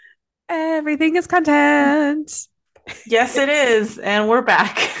Everything is content. Yes, it is. And we're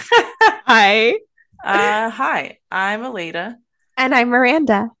back. Hi. Hi, I'm Aleda, And I'm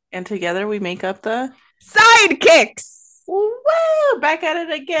Miranda. and together we make up the Sidekicks. woo, back at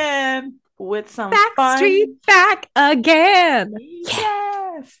it again with some Backstreet fun. back again.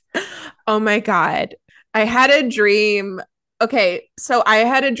 Yeah. Yes. Oh my God. I had a dream. Okay, so I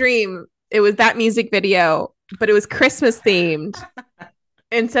had a dream. It was that music video, but it was Christmas themed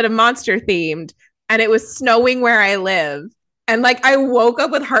instead of monster themed. And it was snowing where I live. And like I woke up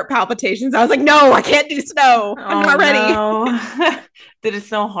with heart palpitations. I was like, no, I can't do snow. I'm Oh not ready. no. Did it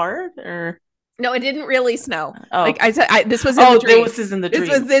snow hard or No, it didn't really snow. oh Like I said, this was in the oh there dream. was this in the This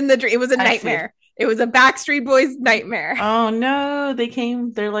dream. was in the dream. It was a I see. nightmare. It was a Backstreet Boys nightmare. Oh no,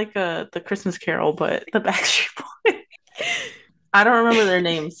 they're like the Christmas Carol, but the Backstreet Boys. I don't remember their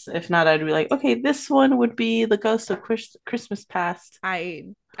names. If not, I'd be like, okay, this one would be the Ghost of Christmas Past. I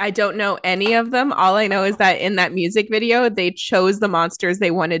I don't know any of them. All I know is that in that music video, they chose the monsters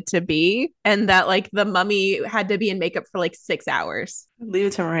they wanted to be, and that like the mummy had to be in makeup for like 6 hours. Leave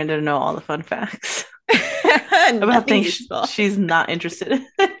it to Miranda to know all the fun facts about Nothing things useful. she's not interested in.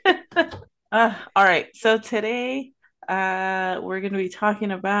 All right, so today we're going to be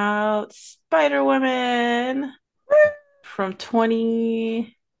talking about Spider Woman from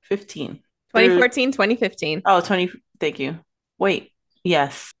 2015 through 2014, 2015. oh 20. Thank you. Wait,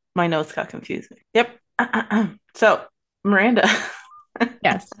 yes, my notes got confusing. Yep. So, Miranda, do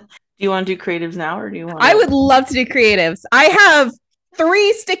Yes. you want to do creatives now or do you want I to? would love to do creatives. I have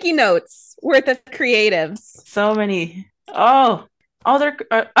 3 sticky notes worth of creatives. So many. Oh, they're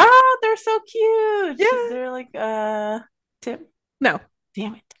so cute. Yeah. They're like Tim. No.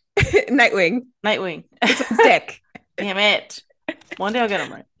 Damn it. Nightwing. Nightwing. This one's Dick. Damn it. One day I'll get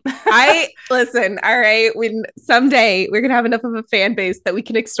them right. I listen, all right. When someday we're gonna have enough of a fan base that we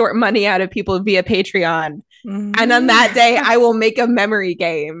can extort money out of people via Patreon. And on that day, Mhm. I will make a memory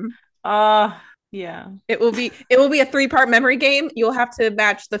game. Uh yeah. It will be a 3-part memory game. You'll have to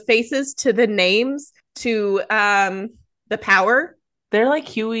match the faces to the names to the power. They're like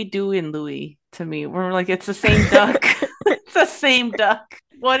Huey, Dewey, and Louie to me. We're like it's the same duck. It's the same duck.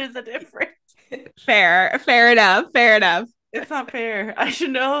 What is the difference? Fair enough. Fair enough. It's not fair. I should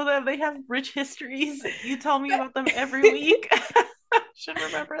know that they have rich histories. You tell me about them every week. I should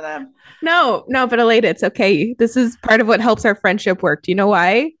remember them. No, but Aleda, it's okay. This is part of what helps our friendship work. Do you know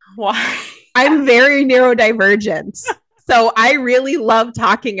why? Why? I'm very neurodivergent. So I really love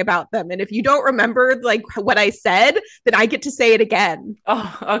talking about them. And if you don't remember like what I said, then I get to say it again.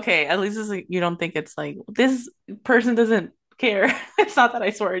 Oh, okay. At least it's like, you don't think it's like this person doesn't care. It's not that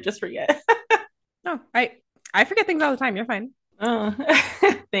I swear, I just forget. No, I forget things all the time. You're fine. Oh,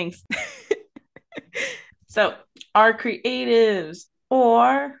 thanks. So, our creatives,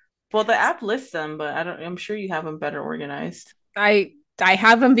 or well, the app lists them, but I don't. I'm sure you have them better organized. I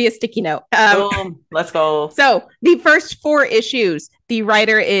have them via sticky note. Boom. Let's go. So the first 4 issues, the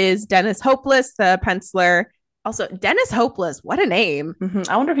writer is Dennis Hopeless, the penciler. Also, Dennis Hopeless, what a name.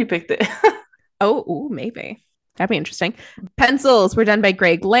 I wonder if he picked it. Oh, ooh, maybe. That'd be interesting. Pencils were done by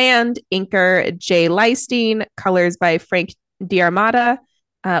Greg Land, inker Jay Leistein, colors by Frank Diarmata,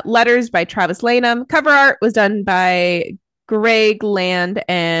 letters by Travis Lanham. Cover art was done by Greg Land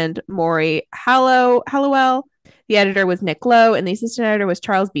and Maury Hallowell. The editor was Nick Lowe, and the assistant editor was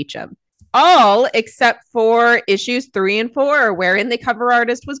Charles Beecham. All except for issues 3 and 4, wherein the cover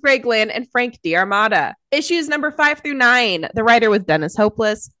artist was Greg Land and Frank Diarmata. Issues number 5 through 9, the writer was Dennis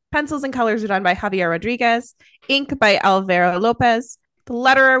Hopeless. Pencils and colors were done by Javier Rodriguez. Ink by Alvaro Lopez. The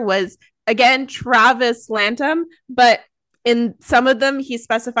letterer was, again, Travis Lanham, but in some of them, he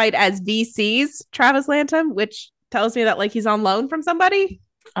specified as VC's Travis Lanham, which tells me that like he's on loan from somebody.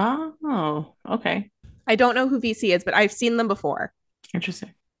 Oh, okay. I don't know who VC is, but I've seen them before.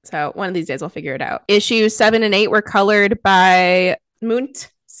 Interesting. So one of these days we'll figure it out. Issues 7 and 8 were colored by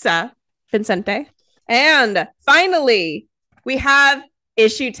Muntsa Vincente. And finally, we have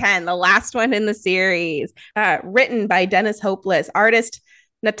issue 10, the last one in the series, written by Dennis Hopeless, artist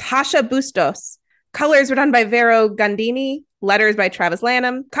Natasha Bustos. Colors were done by Vero Gandini, letters by Travis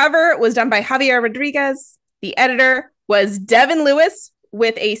Lanham. Cover was done by Javier Rodriguez. The editor was Devin Lewis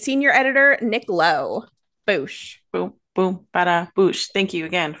with a senior editor, Nick Lowe. Boosh. Boom, boom, bada, boosh. Thank you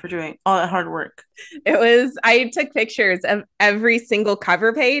again for doing all that hard work. I took pictures of every single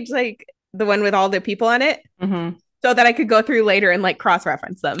cover page, like the one with all the people on it, Mm-hmm. so that I could go through later and like cross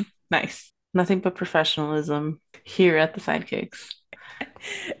reference them. Nice. Nothing but professionalism here at the Sidekicks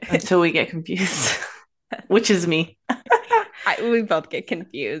until we get confused, which is me. We both get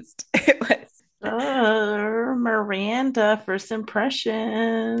confused. It was Miranda, first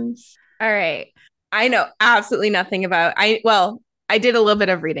impressions. All right. I know absolutely nothing about I did a little bit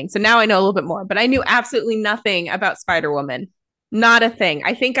of reading. So now I know a little bit more, but I knew absolutely nothing about Spider-Woman. Not a thing.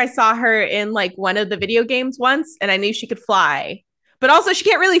 I think I saw her in like one of the video games once and I knew she could fly. But also she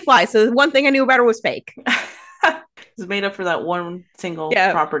can't really fly. So the one thing I knew about her was fake. It's made up for that one single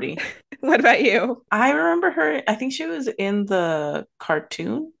Yeah. property. What about you? I remember her, I think she was in the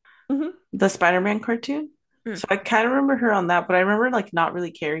cartoon, Mm-hmm. the Spider-Man cartoon. Mm. So I kind of remember her on that, but I remember like not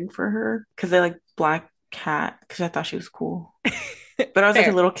really caring for her because I like Black Cat because I thought she was cool. But I was like a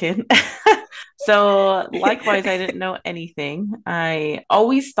Fair. little kid. So likewise, I didn't know anything. I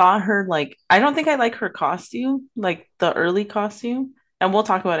always thought her like I don't think I like her costume, like the early costume. And we'll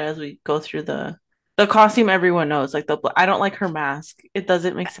talk about it as we go through the costume everyone knows. Like the I don't like her mask. It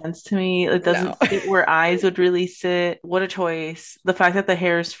doesn't make sense to me. It No. doesn't fit where eyes would really sit. What a choice. The fact that the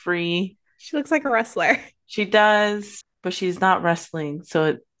hair is free. She looks like a wrestler. She does, but she's not wrestling, so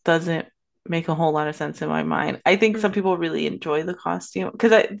it doesn't make a whole lot of sense in my mind. I think some Mm. people really enjoy the costume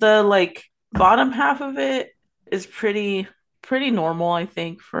because the like bottom half of it is pretty normal, I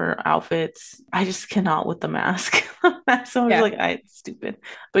think, for outfits. I just cannot with the mask. So I was Yeah. like, it's stupid.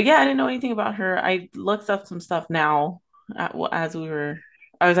 But yeah, I didn't know anything about her. I looked up some stuff now as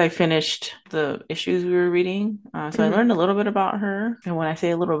I finished the issues we were reading. So I Mhm. learned a little bit about her. And when I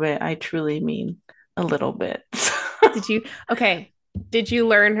say a little bit, I truly mean a little bit. Did you okay. Did you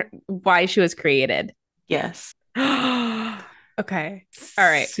learn why she was created? Yes. Okay. All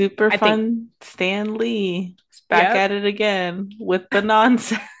right. Super I think, fun. Stan Lee is back yep. at it again with the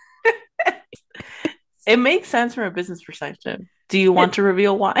nonsense. It makes sense from a business perspective. Do you want to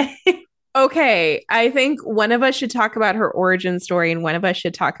reveal why? Okay. I think one of us should talk about her origin story and one of us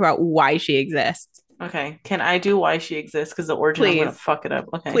should talk about why she exists. Okay. Can I do why she exists? Because the origin, I'm gonna Please. fuck it up.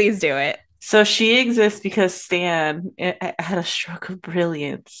 Okay. Please do it. So she exists because Stan had a stroke of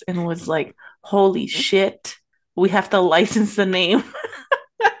brilliance and was like, "Holy shit, we have to license the name."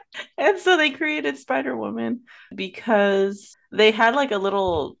 And so they created Spider Woman because they had like a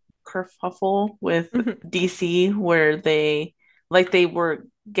little kerfuffle with Mhm. DC where they were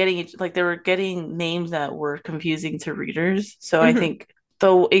they were getting names that were confusing to readers. So I Mhm. think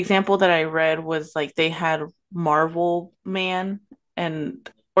the example that I read was like they had Marvel Man and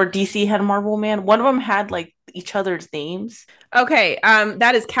or DC had Marvel Man. One of them had like each other's names. Okay.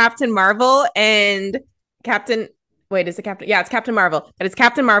 That is Captain Marvel and Captain. Wait, is it Captain? Yeah, it's Captain Marvel. That is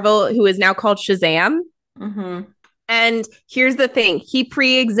Captain Marvel, who is now called Shazam. Mm-hmm. And here's the thing: he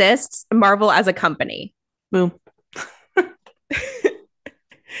pre-exists Marvel as a company. Boom.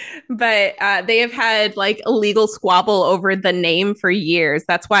 But they have had like a legal squabble over the name for years.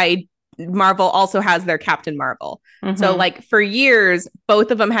 That's why Marvel also has their Captain Marvel. So Mm-hmm. like for years, both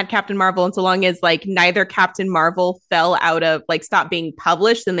of them had Captain Marvel, and so long as like neither Captain Marvel fell out of like stopped being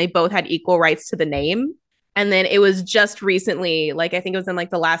published, then they both had equal rights to the name. And then it was just recently, like I think it was in like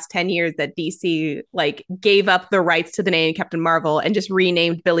the last 10 years that DC like gave up the rights to the name Captain Marvel and just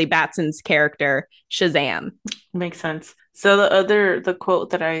renamed Billy Batson's character Shazam. Makes sense. So the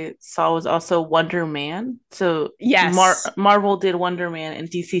quote that I saw was also Wonder Man. So Yes. Marvel did Wonder Man and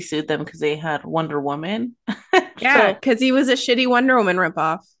DC sued them because they had Wonder Woman. Yeah, So because he was a shitty Wonder Woman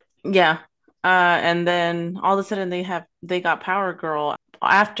ripoff. yeah. And then all of a sudden they got Power Girl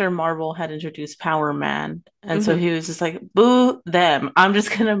after Marvel had introduced Power Man. And so Mm-hmm. he was just like, boo them. I'm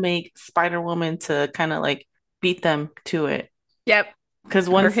just gonna make Spider Woman to kind of like beat them to it. Yep, Because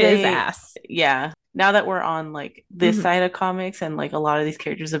for once his ass. yeah, now that we're on like this Mm-hmm. side of comics and like a lot of these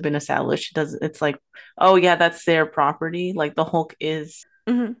characters have been established, it's like, oh yeah, that's their property. Like the Hulk is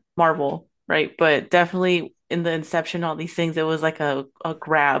Mm-hmm. Marvel, right? But definitely in the inception, all these things, it was like a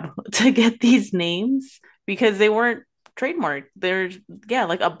grab to get these names because they weren't trademarked. There's yeah,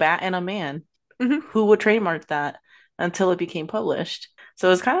 like a bat and a man. Mm-hmm. Who would trademark that until it became published?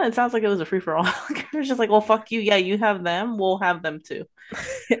 So it sounds like it was a free for all. It was just like, well, fuck you. Yeah, you have them. We'll have them too.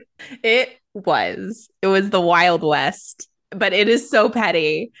 It was the Wild West, but it is so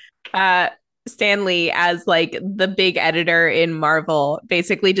petty. Uh Stan Lee as like the big editor in Marvel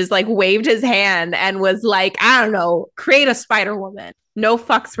basically just like waved his hand and was like, I don't know, create a Spider Woman. No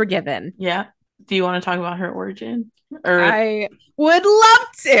fucks were given. Yeah. Do you want to talk about her origin? Or I would love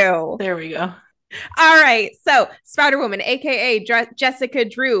to. there we go. All right. So, Spider Woman, aka Jessica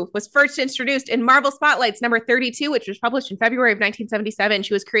Drew, was first introduced in Marvel Spotlights number 32, which was published in February of 1977.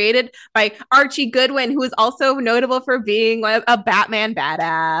 She was created by Archie Goodwin, who is also notable for being a Batman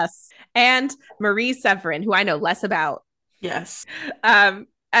badass, and Marie Severin, who I know less about. Yes. And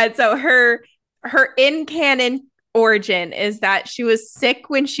so her in canon origin is that she was sick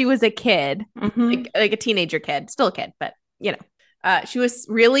when she was a kid, Mm-hmm. like a teenager kid, still a kid, but you know. She was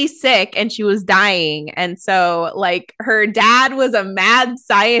really sick and she was dying. And so, like, her dad was a mad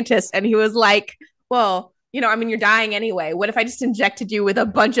scientist, and he was like, well, I mean, you're dying anyway. What if I just injected you with a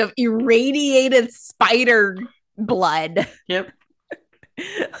bunch of irradiated spider blood? Yep.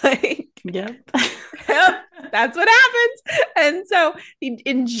 Like, Yep. yep, that's what happens. And so he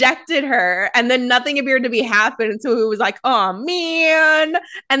injected her, and then nothing appeared to be happening. So he was like, oh man.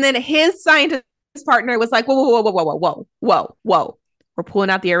 And then his scientist partner was like, whoa, whoa, whoa, whoa, whoa, whoa, whoa, whoa. We're pulling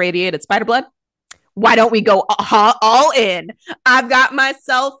out the irradiated spider blood. Why don't we go all in? I've got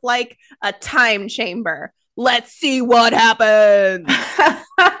myself like a time chamber. Let's see what happens.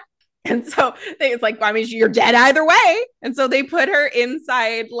 And so it's like, I mean, you're dead either way. And so they put her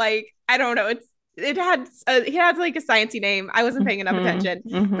inside, like, I don't know. It had like a sciencey name. I wasn't paying enough attention.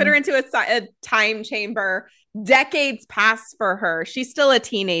 Put her into a time chamber. Decades pass for her. She's still a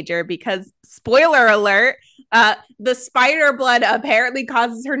teenager because, spoiler alert, the spider blood apparently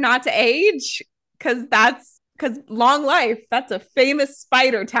causes her not to age because long life. That's a famous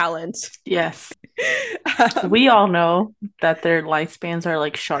spider talent. Yes. We all know that their lifespans are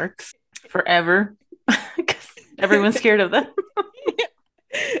like sharks forever because everyone's scared of them.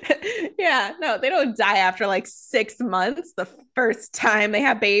 Yeah, no, they don't die after like 6 months the first time they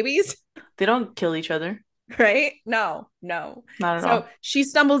have babies. They don't kill each other. Right? No. Not at all. So she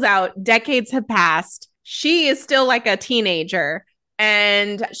stumbles out. Decades have passed. She is still like a teenager,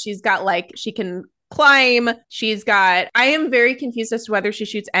 and she's got like, she can climb. I am very confused as to whether she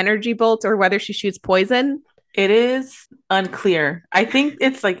shoots energy bolts or whether she shoots poison. It is unclear. I think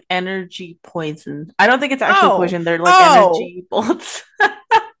it's like energy poison. I don't think it's actually poison. They're like energy bolts.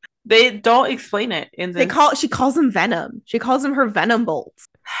 They don't explain it in this. She calls them venom. She calls them her venom bolts.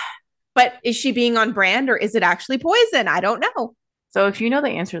 But is she being on brand, or is it actually poison? I don't know. So if you know the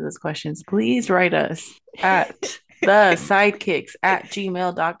answer to those questions, please write us at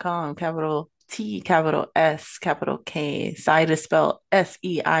thesidekicks@gmail.com. Capital T, capital S, capital K. Side is spelled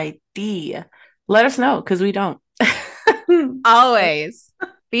SEID. Let us know, because we don't. Always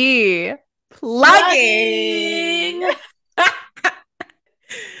be plugging.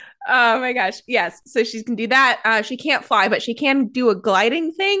 Oh my gosh. Yes. So she can do that. She can't fly, but she can do a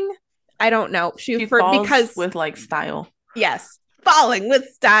gliding thing. I don't know. She falls because with like style. Yes. Falling with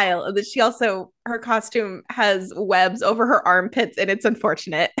style. She also, her costume has webs over her armpits, and it's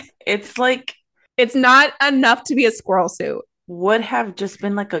unfortunate. It's like, it's not enough to be a squirrel suit. Would have just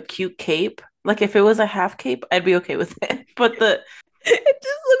been like a cute cape. Like if it was a half cape, I'd be okay with it. But it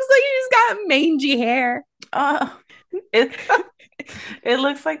just looks like she's got mangy hair. It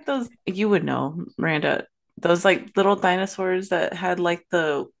looks like those, you would know, Miranda, those like little dinosaurs that had like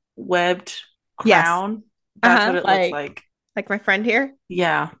the webbed crown. Yes. That's what it looks like. Like my friend here?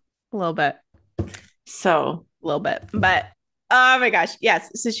 Yeah. A little bit. So. A little bit. But, oh my gosh. Yes.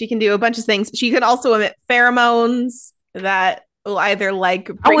 So she can do a bunch of things. She can also emit pheromones that will either like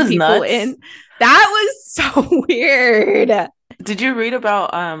bring people nuts. In. That was so weird. Did you read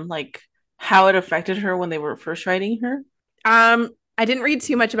about like how it affected her when they were first writing her? I didn't read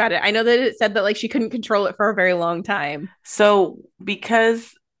too much about it. I know that it said that like she couldn't control it for a very long time. So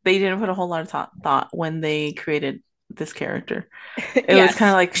because they didn't put a whole lot of thought when they created this character, it was kind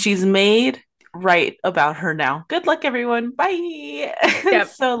of like, she's made, write about her now. Good luck, everyone. Bye. Yep.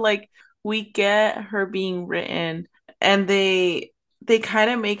 So like we get her being written, and they kind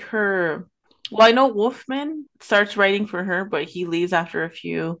of make her. Well, I know Wolfman starts writing for her, but he leaves after a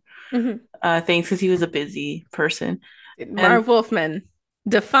few things because he was a busy person. Marv Wolfman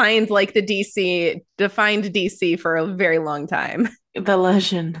defined DC for a very long time. The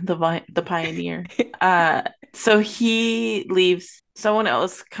legend, the pioneer. So he leaves. Someone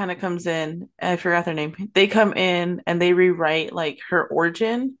else kind of comes in. I forgot their name. They come in and they rewrite like her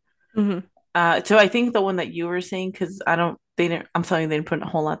origin. So I think the one that you were saying, because I'm telling you, they didn't put a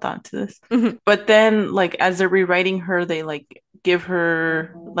whole lot of thought to this. But then like as they're rewriting her, they like give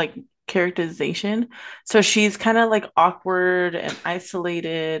her like characterization. So she's kind of like awkward and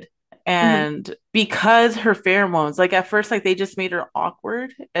isolated. And because her pheromones, like at first, like they just made her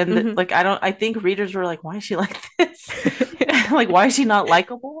awkward. And like, I think readers were like, why is she like this? Like, why is she not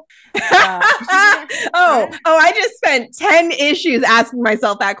likable? I just spent 10 issues asking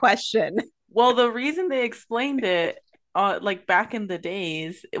myself that question. Well, the reason they explained it, like back in the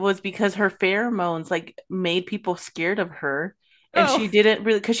days, it was because her pheromones like made people scared of her. And she didn't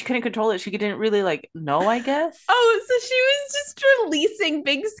really, because she couldn't control it. She didn't really like know, I guess. Oh, so she was just releasing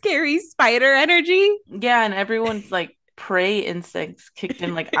big scary spider energy? Yeah, and everyone's like prey instincts kicked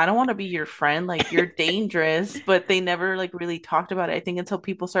in. Like, I don't want to be your friend. Like, you're dangerous, but they never like really talked about it. I think until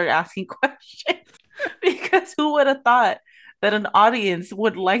people started asking questions, because who would have thought that an audience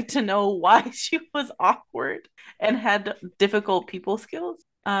would like to know why she was awkward and had difficult people skills?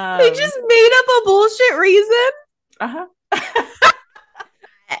 They just made up a bullshit reason. Uh-huh.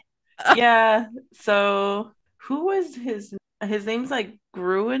 Yeah. So who was his name's like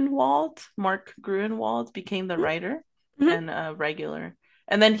Gruenwald? Mark Gruenwald became the writer Mhm. and regular.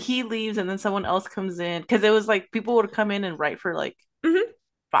 And then he leaves and then someone else comes in because it was like people would come in and write for like Mhm.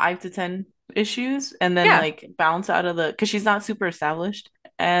 5 to 10 issues and then Yeah. like bounce out of the because she's not super established.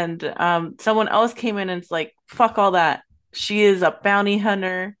 And someone else came in and it's like, fuck all that. She is a bounty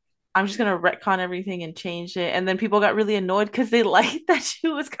hunter. I'm just gonna retcon everything and change it. And then people got really annoyed because they liked that she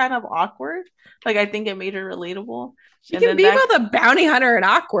was kind of awkward. Like I think it made her relatable. She And can then be that both a bounty hunter and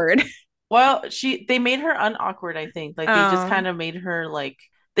awkward. well, they made her unawkward, I think. Like they just Oh, kind of made her like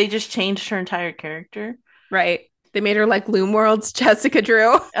they just changed her entire character. right. They made her like Loom World's Jessica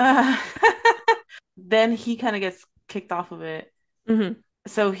Drew. Uh, then he kind of gets kicked off of it. Hmm.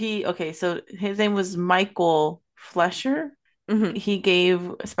 So his name was Michael Flesher. Hmm. He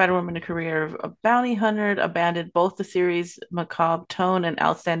gave Spider-Woman a career of a bounty hunter, abandoned both the series' macabre tone and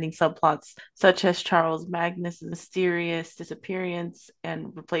outstanding subplots, such as Charles Magnus' mysterious disappearance,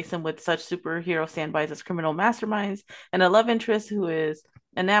 and replaced him with such superhero standbys as criminal masterminds and a love interest who is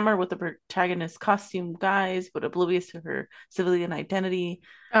enamored with the protagonist's costume guise but oblivious to her civilian identity.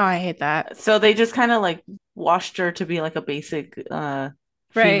 Oh, I hate that. So they just kind of like washed her to be like a basic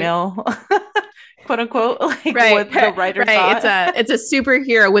Right. female, quote unquote, like Right. what the writer Right. thought. It's a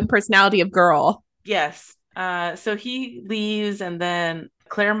superhero with personality of girl. Yes. So he leaves and then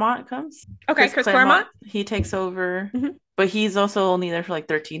Claremont comes. Okay, Chris Chris Claremont. Claremont, he takes over, Hmm. but he's also only there for like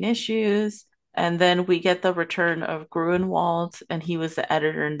 13 issues. And then we get the return of Gruenwald, and he was the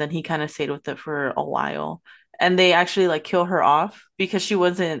editor, and then he kind of stayed with it for a while. And they actually like kill her off because she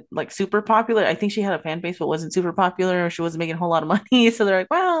wasn't like super popular. I think she had a fan base, but wasn't super popular, or she wasn't making a whole lot of money. So they're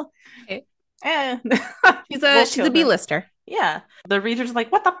like, well, Right. eh, She's we'll she's a kill her. B-lister. Yeah. The readers are like,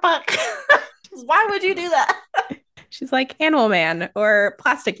 what the fuck? Why would you do that? She's like Animal Man or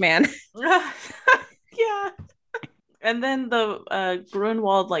Plastic Man. Yeah. And then the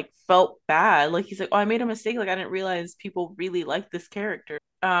Grunwald like felt bad. Like he's like, "Oh, I made a mistake. Like I didn't realize people really like this character."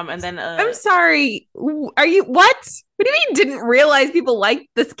 And then I'm sorry. Are you what? What do you mean didn't realize people liked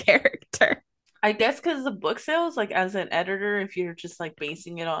this character? I guess because the book sales, like as an editor, if you're just like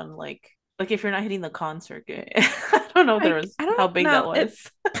basing it on like if you're not hitting the con circuit, I don't know if there Like, was I how don't big that know.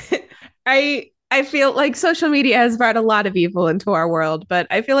 was. I feel like social media has brought a lot of evil into our world, but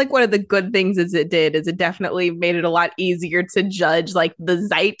I feel like one of the good things is it definitely made it a lot easier to judge like the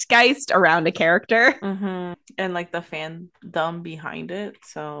zeitgeist around a character. And like the fandom behind it.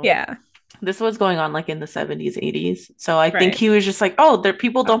 So Yeah, this was going on like in the 70s, 80s. So I think right. he was just like, oh, there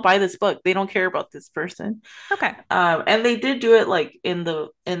people Oh, don't buy this book. They don't care about this person. okay. And they did do it like in the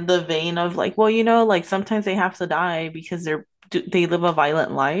vein of like, well, you know, like sometimes they have to die because they live a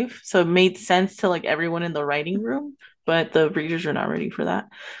violent life. So it made sense to like everyone in the writing room, but the readers are not ready for that.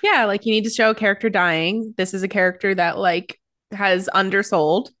 Yeah, like you need to show a character dying. This is a character that like has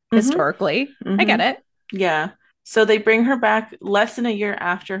undersold Mm-hmm. historically. I Mm-hmm. get it. Yeah. So they bring her back less than a year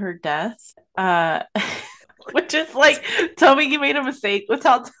after her death. Uh which is like, tell me you made a mistake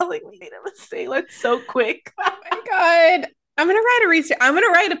without telling me you made a mistake. That's so quick. Oh my God. I'm gonna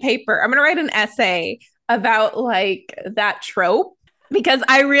write a paper. I'm gonna write an essay about like that trope because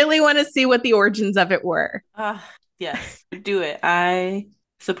I really want to see what the origins of it were. Uh, yes, do it. I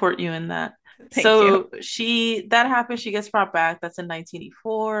support you in that. Thank you. So that happened. She gets brought back. That's in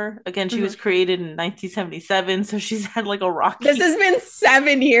 1984. Again, she was Mhm. created in 1977, so she's had like This has been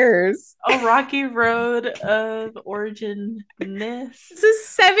 7 years. a rocky road of origin myths. This is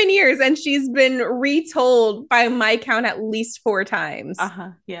 7 years, and she's been retold by my count at least 4 times.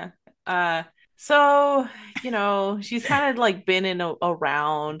 Uh-huh. Yeah. Uh, so, she's kind of like been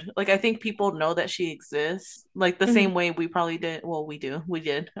around. Like I think people know that she exists, like the Mhm. same way we probably did. Well, we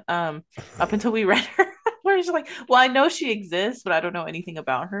did. Up until we read her. Where she's like, well, I know she exists, but I don't know anything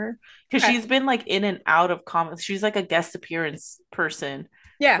about her because Okay. she's been like in and out of comics. She's like a guest appearance person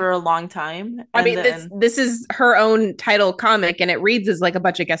Yeah. for a long time, I and mean, this then this is her own title comic, and it reads as like a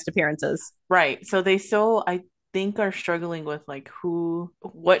bunch of guest appearances. right. So they still, I think, are struggling with like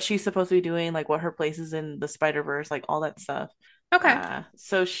what she's supposed to be doing, like what her place is in the Spider-Verse, like all that stuff. Okay.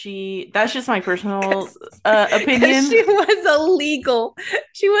 That's just my personal Because opinion. she was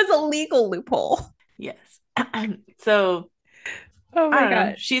a legal loophole. Yes. So Oh I my don't know.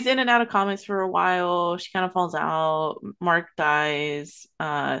 God. She's in and out of comics for a while. She kind of falls out. Mark dies.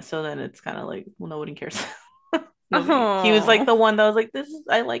 So then it's kind of like, well, nobody cares. Nobody. He was like Oh, the one that was like, this is,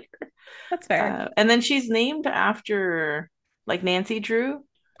 I like her. that's fair. And then she's named after like Nancy Drew,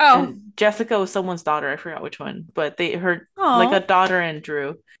 Oh, and Jessica was someone's daughter. I forgot which one, but they her like a oh. daughter and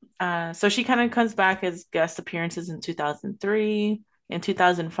Drew. So she kind of comes back as guest appearances in 2003. In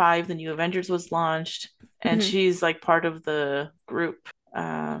 2005, the New Avengers was launched, and Mhm. she's like part of the group.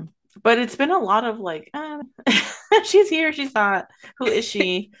 Um, but it's been a lot of like, she's here, she's not. Who is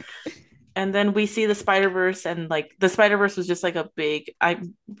she? And then we see the Spider-Verse, and like the Spider-Verse was just like a big, I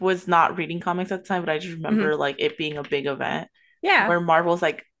was not reading comics at the time, but I just remember Mhm. like it being a big event Yeah. where Marvel's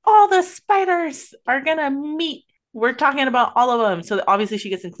like, all the spiders are gonna meet. We're talking about all of them. So obviously she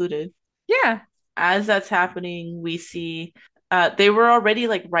gets included. Yeah. As that's happening, we see they were already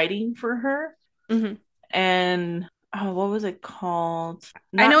like writing for her, Mhm. and oh, what was it called?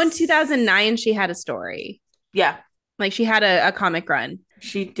 I know Not in 2009 she had a story. Yeah, Like she had a comic run.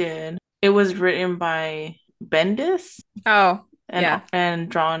 she did. It was written by Bendis Oh, and yeah.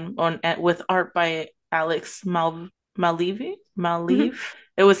 drawn on with art by Alex Maleev. Mhm. Maleev.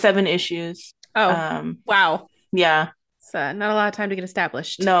 It was 7 issues. Oh, Um, wow. yeah. It's not a lot of time to get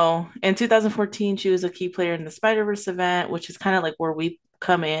established. No, in 2014, she was a key player in the Spider-Verse event, which is kind of like where we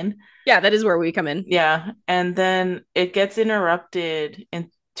come in. Yeah, that is where we come in. Yeah, and then it gets interrupted in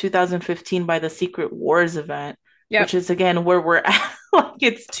 2015 by the Secret Wars event, which Yep. is again where we're at. Like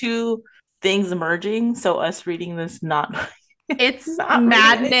it's two things merging. So us reading this, not It's not reading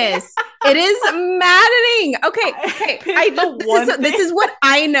anything. madness. It is maddening. Okay, I okay. picked the one This thing. is what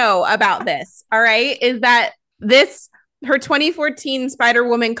I know about this. All right, is that this her 2014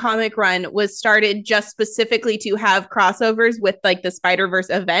 Spider-Woman comic run was started just specifically to have crossovers with like the Spider-Verse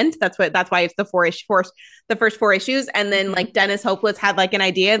event. That's why it's the first 4 issues, and then Mhm, like Dennis Hopeless had like an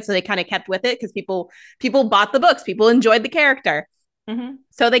idea, and so they kind of kept with it because people bought the books, people enjoyed the character. mhm.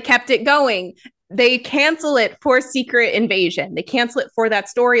 So they kept it going. They cancel it for Secret Invasion. They cancel it for that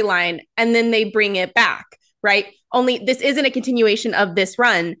storyline and then they bring it back, right? Only this isn't a continuation of this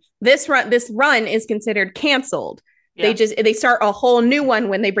run. This run is considered canceled. Yeah. They start a whole new one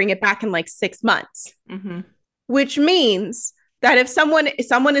when they bring it back in like 6 months, Mhm, which means that if someone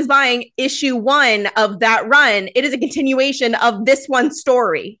is buying issue 1 of that run, it is a continuation of this one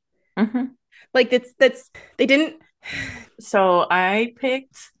story. mhm. Like that's they didn't So I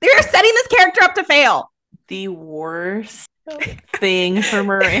picked they're setting this character up to fail. the worst thing for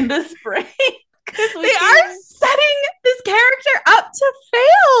Miranda Spray because They we are can. setting this character up to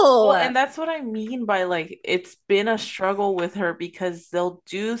fail. Well, and that's what I mean by like it's been a struggle with her because they'll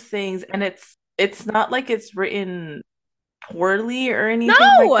do things and it's not like it's written poorly or anything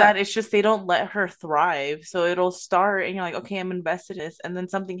like No, that. It's just they don't let her thrive. So it'll start and you're like, okay, I'm invested in this, and then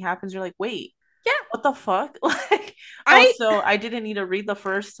something happens, you're like, wait, yeah, what the fuck? Like, oh, I so I didn't need to read the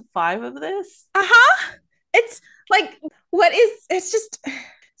first 5 of this? uh-huh. It's like what is it's just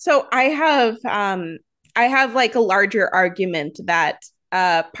so I have like a larger argument that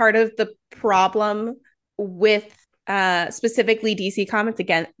part of the problem with specifically DC comics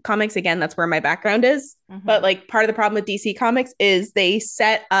again, that's where my background is. But Mm-hmm. like part of the problem with DC Comics is they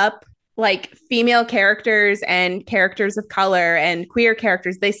set up like female characters and characters of color and queer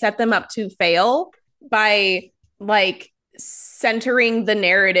characters, they set them up to fail by like centering the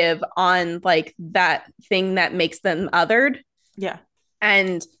narrative on like that thing that makes them othered Yeah.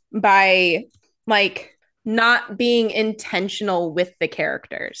 and by like not being intentional with the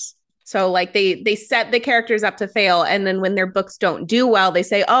characters. So like they set the characters up to fail, and then when their books don't do well, they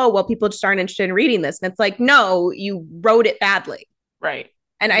say, "Oh, well, people just aren't interested in reading this." And it's like, no, you wrote it badly. Right.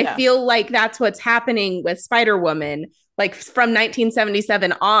 And I Yeah. feel like that's what's happening with Spider Woman. Like from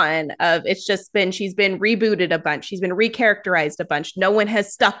 1977 on, of it's just been she's been rebooted a bunch, she's been recharacterized a bunch. No one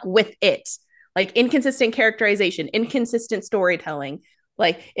has stuck with it. Like inconsistent characterization, inconsistent storytelling.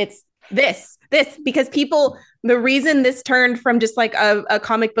 Like it's this because people the reason this turned from just like a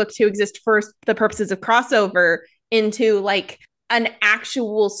comic book to exist for the purposes of crossover into like an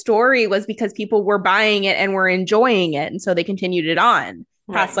actual story was because people were buying it and were enjoying it, and so they continued it on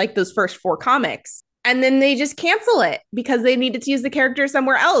past Right. like those first 4 comics, and then they just cancel it because they needed to use the character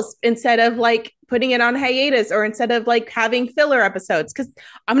somewhere else instead of like putting it on hiatus or instead of like having filler episodes. Because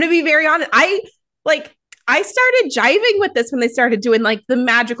I'm gonna be very honest, like I started jiving with this when they started doing like the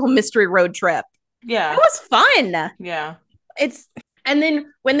magical mystery road trip. That Yeah. was fun. Yeah. It's And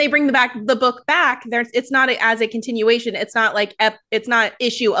then when they bring the book back, there's it's not as a continuation. It's not like it's not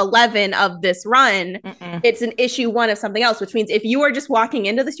issue 11 of this run. Mm-mm. It's an issue 1 of something else, which means if you are just walking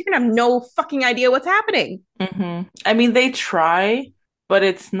into this, you're gonna have no fucking idea what's happening. I mean, they try, but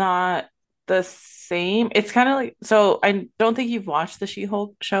it's not the same. It's kind of like, so I don't think you've watched the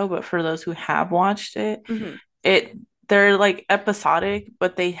She-Hulk show, but for those who have watched it, Mm-hmm. it they're like episodic,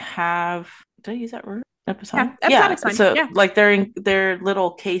 but they have, did I use that word? Yeah, Episodic? Yeah. episodic fine. So Yeah, like they're in their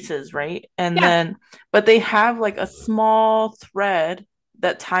little cases, right? And yeah. then, but they have like a small thread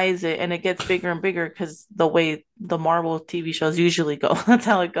that ties it, and it gets bigger and bigger because the way the Marvel TV shows usually go, that's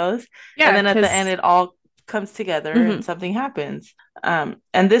how it goes. And Yeah, then at the end, because it all comes together and mm-hmm. something happens. And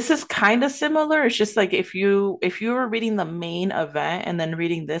this is kind of similar. It's just like if you were reading the main event and then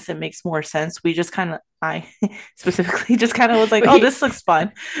reading this, it makes more sense. We just kind of I specifically just kind of was like, oh, we this looks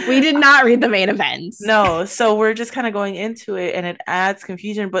fun. we did not read the main events. No, so we're just kind of going into it and it adds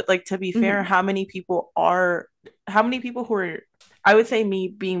confusion. But like to be fair, Mm-hmm. how many people who are, I would say me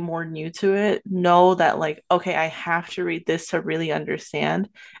being more new to it, know that like, okay, I have to read this to really understand.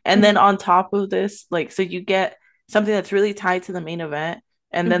 And then Mm-hmm. on top of this, like, so you get something that's really tied to the main event.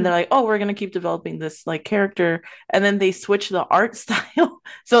 And then they're Mm-hmm. like, oh, we're gonna keep developing this like character. And then they switch the art style.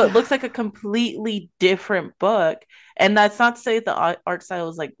 So it looks like a completely different book. And that's not to say the art style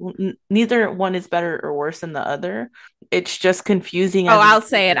is like neither one is better or worse than the other. It's just confusing Oh, as a I'll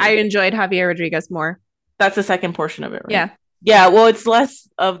say it. I reader. enjoyed Javier Rodriguez more. That's the second portion of it, right? Yeah. Yeah, well, it's less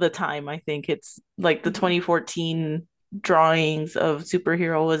of the time, I think. It's like the Mm-hmm. 2014 drawings of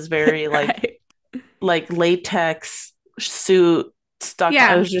superhero was very Right. like latex suit stuck on. It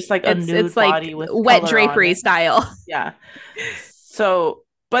Yeah. was just like a It's nude like body with wet color on drapery it. style. Yeah. So,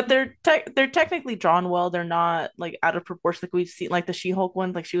 but they're technically drawn well. They're not like out of proportion like we've seen like the She-Hulk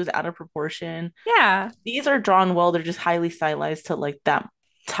one, like she was out of proportion. Yeah. These are drawn well. They're just highly stylized to like that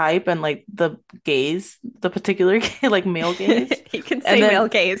type and like the gaze, the particular like male gaze. You can And say male then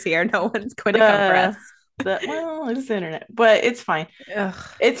gaze here. No one's going to come for us. the well, it's the internet, but it's fine. Ugh.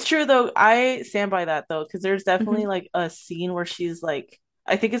 It's true though. I stand by that though, because there's definitely Mhm. like a scene where she's like,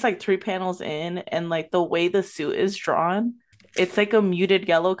 I think it's like three panels in, and like the way the suit is drawn, it's like a muted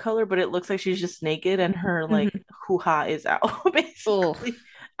yellow color, but it looks like she's just naked and her like Mhm. hoo-ha is out, Oh, basically.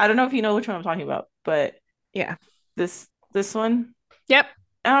 I don't know if you know which one I'm talking about, but yeah. this one. Yep.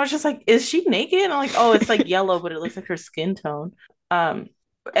 And I was just like, is she naked? And I'm like, oh, it's like yellow, but it looks like her skin tone. Um,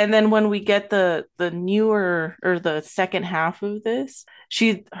 and then when we get the newer or the second half of this,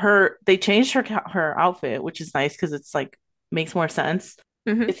 they changed her outfit, which is nice because it's like makes more sense.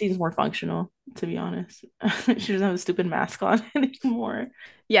 Hmm. It seems more functional, to be honest. She doesn't have a stupid mask on anymore.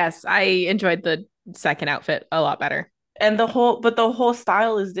 Yes, I enjoyed the second outfit a lot better. And the whole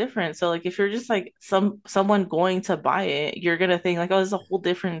style is different. So like if you're just like someone going to buy it, you're gonna think like, oh, this is a whole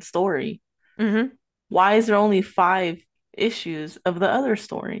different story. Hmm. Why is there only five issues of the other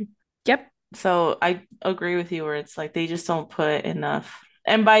story? Yep. So I agree with you where it's like they just don't put enough.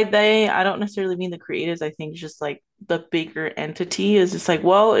 And by they, I don't necessarily mean the creatives. I think just like the bigger entity is just like,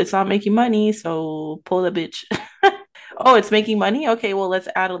 well, it's not making money, so pull the bitch. Oh, it's making money? Okay, well, let's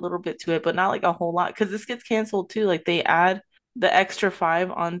add a little bit to it, but not like a whole lot because this gets canceled too. Like they add the extra five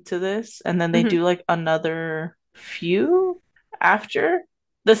onto this, and then they Hmm. do like another few after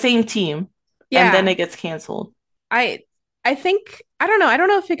the same team, and then Yeah. it gets canceled. I I think I don't know. I don't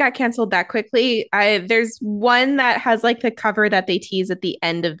know if it got canceled that quickly. There's one that has like the cover that they tease at the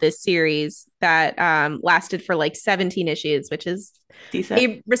end of this series that lasted for like 17 issues, which is Decent.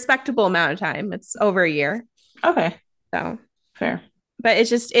 a respectable amount of time. It's over a year. Okay, So, fair. but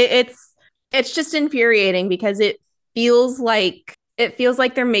it's just infuriating because it feels like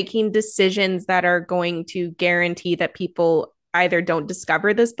they're making decisions that are going to guarantee that people either don't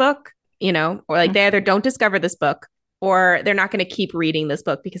discover this book, or like they either don't discover this book or they're not going to keep reading this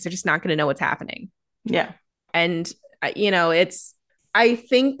book because they're just not going to know what's happening. Yeah. And it's I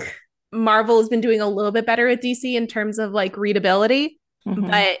think Marvel has been doing a little bit better at DC in terms of like readability, Hmm.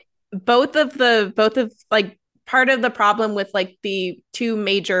 but both of like part of the problem with like the two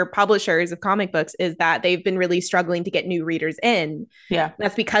major publishers of comic books is that they've been really struggling to get new readers in. Yeah.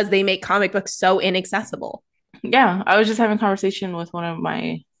 That's because they make comic books so inaccessible. Yeah. I was just having a conversation with one of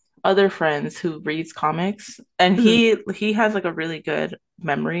my other friends who reads comics, and Mhm. he has like a really good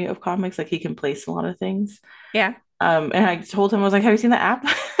memory of comics. Like he can place a lot of things. Yeah. And I told him, I was like, have you seen the app?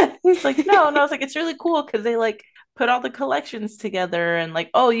 He's like, no. And I was like, it's really cool because they like put all the collections together and like,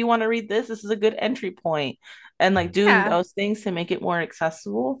 oh, you want to read this? This is a good entry point. And like doing Yeah. those things to make it more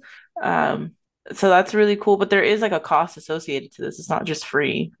accessible. Um, so that's really cool. But there is like a cost associated to this. It's not just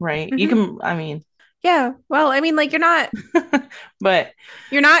free, right? You Hmm. can, I mean, Yeah. Well, I mean, like But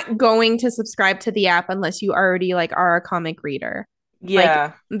you're not going to subscribe to the app unless you already like are a comic reader. Like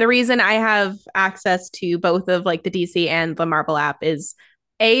yeah. the reason I have access to both of like the DC and the Marvel app is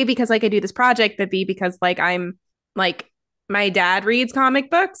A, because like I do this project, but B, because like I'm like my dad reads comic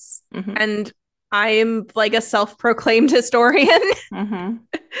books Hmm. and I'm like a self-proclaimed historian. Hmm.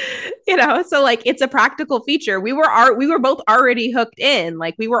 So like it's a practical feature. We were both already hooked in.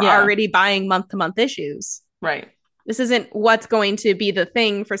 Like we were Yeah. already buying month to month issues. Right. This isn't what's going to be the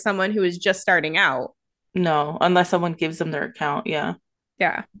thing for someone who is just starting out. No, unless someone gives them their account. Yeah.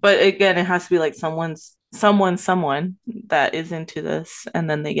 Yeah. But again, it has to be like someone that is into this and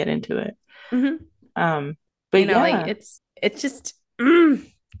then they get into it. Mm-hmm. Um, but Like yeah.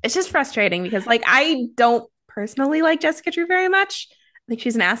 it's just frustrating because like I don't personally like Jessica Drew very much. I think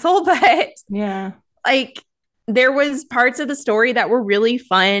she's an asshole, but Yeah. like there was parts of the story that were really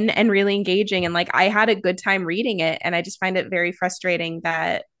fun and really engaging and like I had a good time reading it and I just find it very frustrating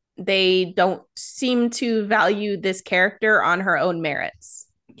that they don't seem to value this character on her own merits.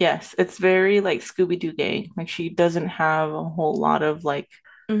 Yes, it's very like Scooby-Doo gang. Like she doesn't have a whole lot of like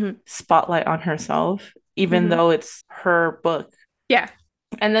Mm-hmm. spotlight on herself, even Mm-hmm. though it's her book. Yeah.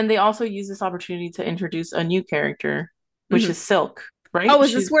 And then they also use this opportunity to introduce a new character, which Mm-hmm. is Silk, Oh, right?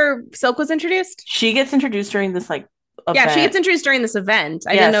 was this where Silk was introduced? She gets introduced during this like Yeah, she gets event. introduced during this event.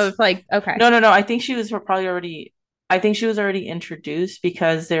 I didn't know Yes. if like okay. No, no, no. I think she was probably already. I think she was already introduced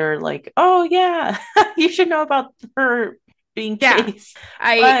because they're like, oh yeah, you should know about her being Yeah. chased.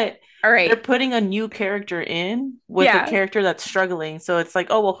 I But all they're right. putting a new character in with a Yeah. character that's struggling. So it's like,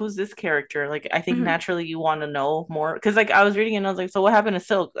 oh well, who's this character? Like I think Mhm. naturally you want to know more because like I was reading it and I was like, so what happened to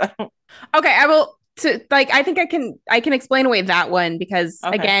Silk? I don't... Okay, I will to like I think I can explain away that one because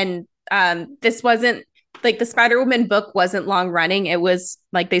Okay, again, this wasn't like the Spider-Woman book wasn't long running. It was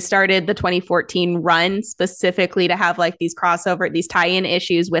like they started the 2014 run specifically to have like these crossover, these tie-in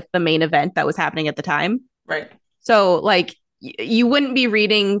issues with the main event that was happening at the time. right, So like you wouldn't be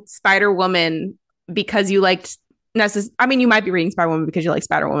reading Spider-Woman because you liked I mean, you might be reading Spider-Woman because you like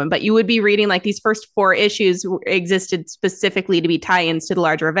Spider-Woman, but you would be reading like these first four issues existed specifically to be tie-ins to the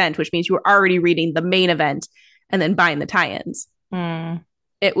larger event, which means you were already reading the main event and then buying the tie-ins. mm,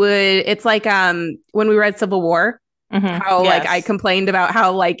 It's like when we read Civil War, how like I yes, complained about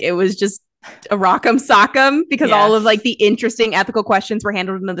how like it was just a rock'em sock'em because all of like yes, the interesting ethical questions were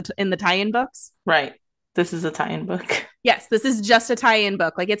handled in the tie-in books. right. This is a tie-in book. Yes, this is just a tie-in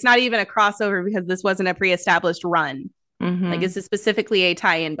book. Like it's not even a crossover because this wasn't a pre-established run. Like Hmm. this is specifically a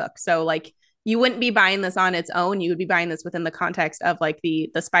tie-in book. So like you wouldn't be buying this on its own. You would be buying this within the context of like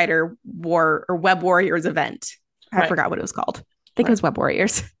the Spider War or Web Warriors event. I Right, forgot what it was called. I think it right. was Web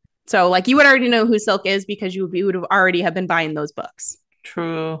Warriors. So like you would already know who Silk is because you would have already have been buying those books.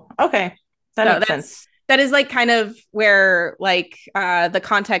 True. Okay, that So makes sense. that is like kind of where like the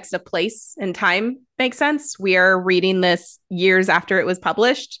context of place and time makes sense. We are reading this years after it was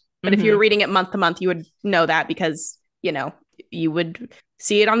published, but if you were Hmm. reading it month to month, you would know that because you would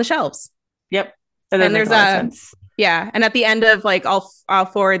see it on the shelves. Yep, that does And make there's a lot of a sense. yeah, and at the end of like all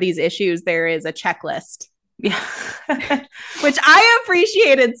four of these issues, there is a checklist, Yeah. which I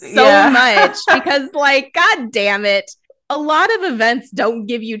appreciated so Yeah. much because like god damn it, a lot of events don't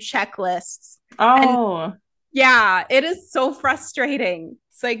give you checklists. And Oh, yeah, it is so frustrating.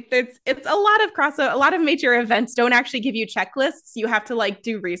 It's like it's a lot of a lot of major events don't actually give you checklists. You have to like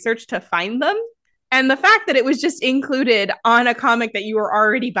do research to find them. And the fact that it was just included on a comic that you were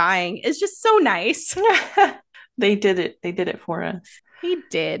already buying is just so nice. they did it. They did it for us. He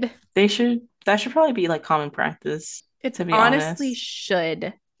did. They should, that should probably be like common practice, It to be honestly honest.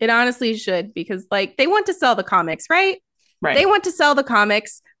 should. It honestly should because like they want to sell the comics, right? They Right. want to sell the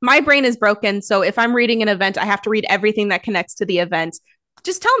comics. My brain is broken, so if I'm reading an event, I have to read everything that connects to the event.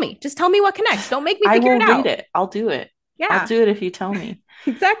 Just tell me. Just tell me what connects. Don't make me I figure will it read out. it. I'll do it. I'll Yeah, do it if you tell me.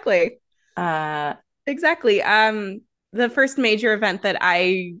 exactly. Uh, Exactly. The first major event that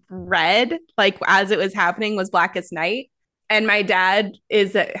I read, like as it was happening, was Blackest Night. And my dad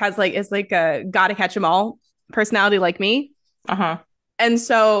is like a gotta catch 'em all personality like me. uh-huh. And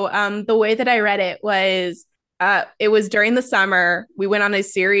so the way that I read it was during the summer. We went on a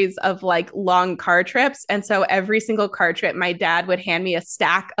series of like long car trips. And so every single car trip, my dad would hand me a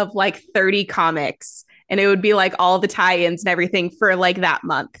stack of like 30 comics. And it would be like all the tie-ins and everything for like that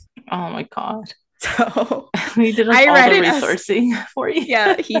month. Oh my God. So We did like I all read the it as, resourcing for you.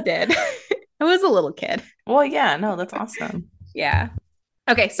 yeah, he did. I was a little kid. Well, yeah, no, that's awesome. Yeah.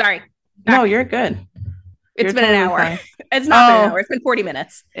 Okay, sorry. No, Back. you're good. It's You're been an totally hour. fine. It's not been an hour. Oh, It's been 40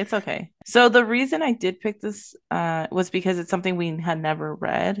 minutes. it's okay. So the reason I did pick this was because it's something we had never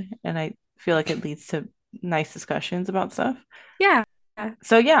read, and I feel like it leads to nice discussions about stuff. Yeah.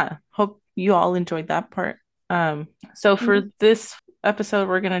 So yeah, hope you all enjoyed that part. So for Mhm. this episode,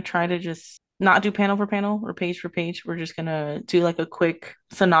 we're gonna try to just not do panel for panel or page for page. We're just gonna do like a quick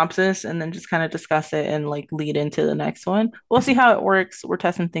synopsis and then just kind of discuss it and like lead into the next one. We'll see how it works. We're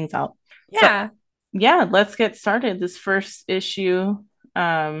testing things out. So Yeah. yeah, let's get started. This first issue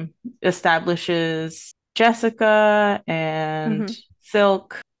um establishes Jessica and Mhm.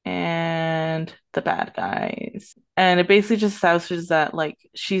 Silk and the bad guys. And it basically just establishes that like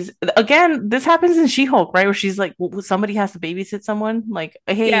she's again, this happens in She-Hulk, right? Where she's like somebody has to babysit someone, like,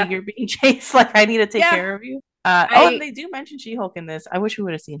 hey, Yeah. you're being chased, like I need to take Yeah. care of you. And I they do mention She-Hulk in this. I wish we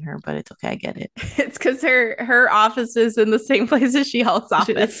would have seen her, but it's okay, I get it. it's because her office is in the same place as She-Hulk's It's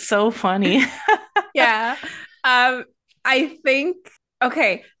office. so funny. Yeah. Um, I think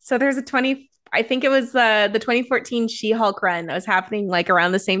okay, so there's a 20 I think it was the 2014 She-Hulk run that was happening like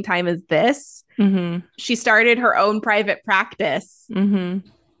around the same time as this. Mm-hmm. She started her own private practice. Mm-hmm.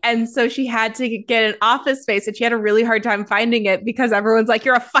 And so she had to get an office space and she had a really hard time finding it because everyone's like,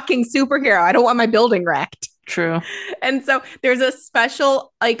 you're a fucking superhero. I don't want my building wrecked. True. And so there's a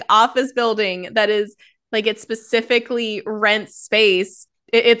special like office building that is like it specifically rents space.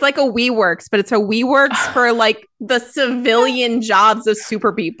 It's like a WeWorks, but it's a WeWorks for like the civilian jobs of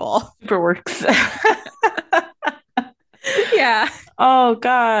super people. Super works. Yeah. Oh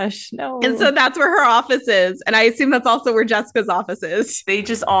gosh, And no. so that's where her office is. And I assume that's also where Jessica's office is. They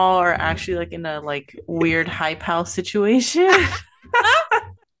just all are actually like in a like weird hype house situation.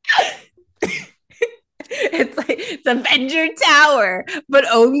 It's like it's Avenger Tower, but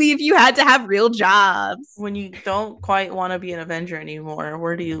only if you had to have real jobs. When you don't quite want to be an Avenger anymore,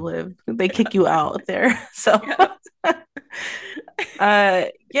 where do you live? They kick you out there. So Yeah.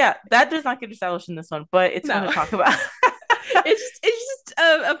 yeah, that does not get established in this one, but it's fun to No. talk about. It's just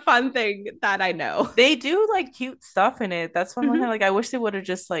a fun thing that I know. They do like cute stuff in it. That's one Mm-hmm. like I wish they would have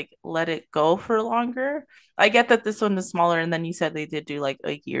just like let it go for longer. I get that this one is smaller, and then you said they did do like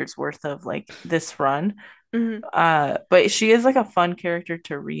a year's worth of like this run. Mm-hmm. But she is like a fun character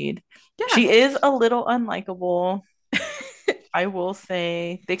to read. Yeah. She is a little unlikable. I will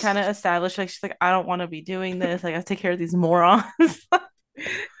say they kind of established like she's like, I don't want to be doing this. Like I take care of these morons.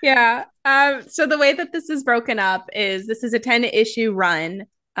 Yeah. So the way that this is broken up is this is a 10 issue run.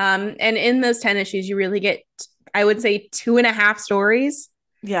 And in those 10 issues, you really get, I would say, 2.5 stories.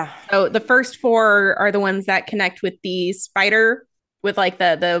 Yeah. So the first four are the ones that connect with the spider, with like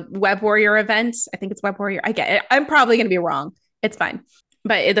the Web Warrior event. I think it's Web Warrior. I get it. I'm probably going to be wrong. It's fine.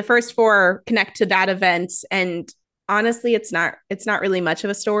 But the first four connect to that event. And honestly, it's not really much of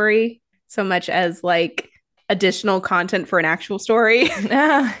a story so much as like additional content for an actual story.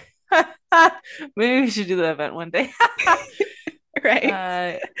 Maybe we should do the event one day.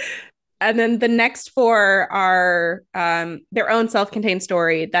 Right. And then the next four are their own self-contained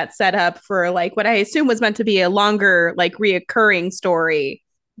story that's set up for like what I assume was meant to be a longer, like reoccurring story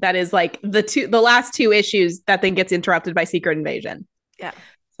that is like the last two issues that then gets interrupted by Secret Invasion. Yeah.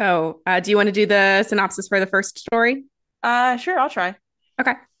 So do you want to do the synopsis for the first story? Sure, I'll try.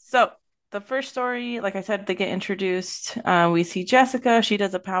 Okay. So the first story, like I said, they get introduced. We see Jessica, she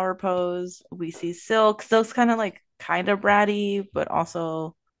does a power pose. We see Silk. Silk's kind of bratty, but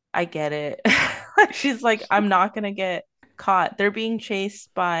also I get it. She's like, I'm not gonna get caught. They're being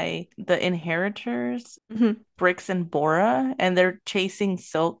chased by the inheritors, Mhm. Bricks and Bora, and they're chasing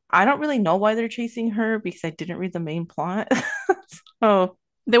Silk. I don't really know why they're chasing her because I didn't read the main plot. Oh,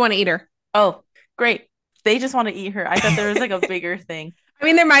 They want to eat her. oh, great. They just want to eat her. I thought there was like a bigger thing. I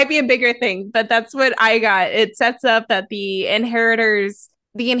mean, there might be a bigger thing, but that's what I got. It sets up that the inheritors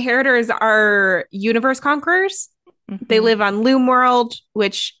are universe conquerors. They Mhm. live on Loom World,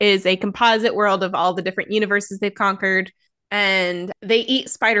 which is a composite world of all the different universes they've conquered, and they eat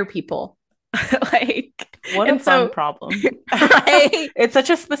spider people. like, What a and fun so, problem. right? It's such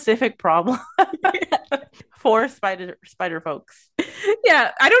a specific problem for spider folks.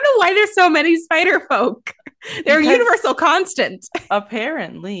 Yeah, I don't know why there's so many spider folk. They're a Because universal constant.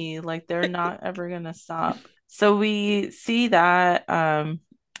 apparently, like they're not ever gonna stop. So we see that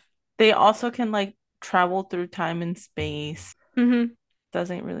they also can like travel through time and space. Mm-hmm.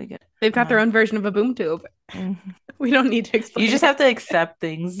 Doesn't really get They've got their own version of a boom tube. mhm. We don't need to You explain just it. have to accept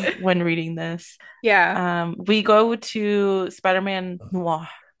things when reading this. Yeah. We go to Spider-Man Noir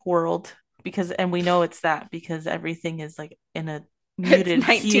world and we know it's that because everything is like in a It's muted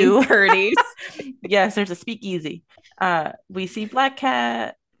hue. 1930s. Yes, there's a speakeasy. We see Black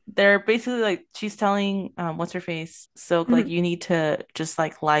Cat. They're basically like she's telling what's her face Silk like Mhm. you need to just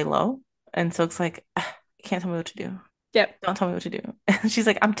like lie low, and Silk's like I can't tell me what to do. Yep. Don't tell me what to do. And she's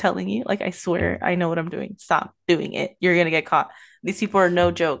like, I'm telling you, like, I swear, I know what I'm doing. Stop doing it. You're gonna get caught. These people are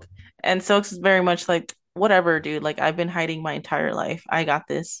no joke. And Silk's is very much like, whatever, dude. Like, I've been hiding my entire life. I got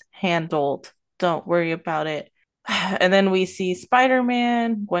this handled. Don't worry about it. And then we see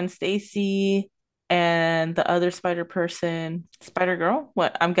Spider-Man, Gwen Stacy, and the other Spider person, Spider Girl.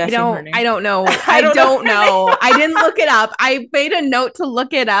 What? I'm guessing her I name. don't know. I I don't know don't her name. know. I didn't look it up. I made a note to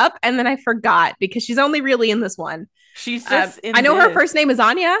look it up and then I forgot because she's only really in this one. She's just I in know her this. first name is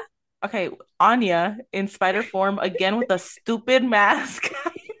Anya. Okay, Anya in spider form again with a stupid mask.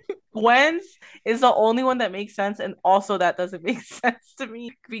 Gwen's is the only one that makes sense, and also that doesn't make sense to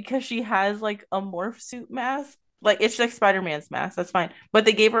me because she has like a morph suit mask. Like it's like Spider-Man's mask, that's fine. But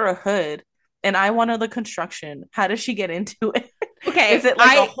they gave her a hood, and I wanted the construction. How does she get into it? Is Okay, it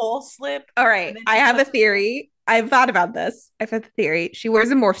like a hole slip? all And right. then I she have a puts theory. I've thought about this. I've had the theory. She wears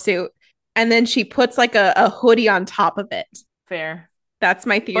a morph suit and then she puts like a hoodie on top of it. fair. That's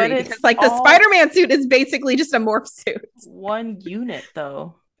my But theory because it's like the all Spider-Man suit is basically just a morph suit. one unit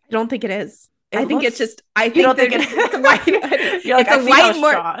though. I don't think it is. It looks I you think don't they're think just it's a white hoodie. it you're like, It's I a see how white it's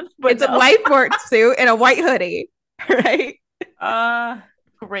morph drawn, but it's a no. white morph suit and a white hoodie. Right? Uh,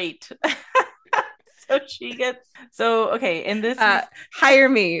 great. So she gets so okay in this Hire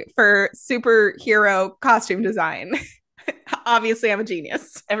me for superhero costume design. Obviously, I'm a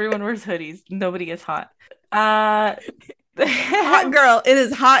genius. everyone wears hoodies, nobody gets hot. Uh, Hot girl. It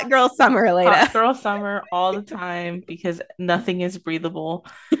is hot girl summer, hot Leda. girl summer all the time because nothing is breathable.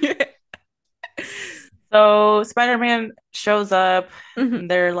 So Spider-Man shows up Mhm,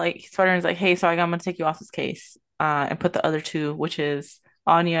 and they're like Spider-Man's like, hey, so I'm gonna take you off this case, and put the other two, which is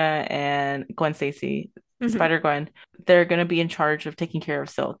Anya and Gwen Stacy, mhm. Spider-Gwen, they're gonna be in charge of taking care of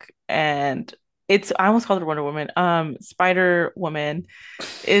Silk. And it's I almost called her Wonder Woman. Spider-Woman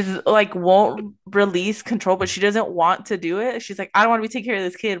is like won't release control, but she doesn't want to do it. She's like, I don't want to be taking care of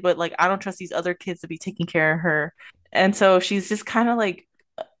this kid, but like I don't trust these other kids to be taking care of her. And so she's just kind of like,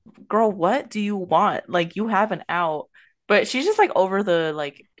 girl, what do you want? Like you have an out. But she's just like over the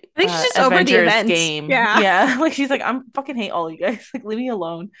like I think she's just over the Avengers event. game. Yeah. Yeah. Like she's like, I'm fucking hate all you guys. Like leave me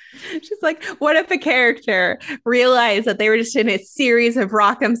alone. She's like, what if a character realized that they were just in a series of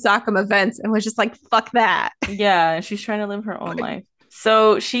rock'em sock'em events and was just like, fuck that? Yeah, she's trying to live her own life.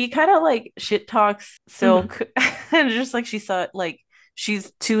 So she kind of like shit talks Mhm. Silk and just like she thought like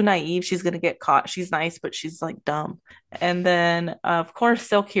she's too naive, she's gonna get caught. She's nice, but she's like dumb. And then of course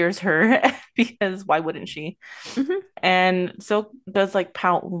Silk hears her because why wouldn't she? Mhm. And Silk does like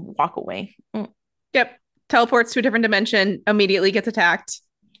pout walk away. Yep. Teleports to a different dimension, immediately gets attacked.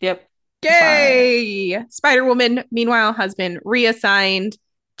 Yep. Bye. Yay! Spider Woman, meanwhile, has been reassigned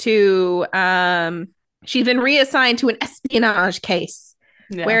to she's been reassigned to an espionage case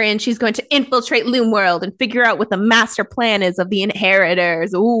Yeah. wherein she's going to infiltrate Loom World and figure out what the master plan is of the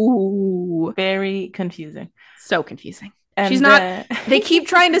inheritors. Ooh. Very confusing. So confusing. She's And not then they keep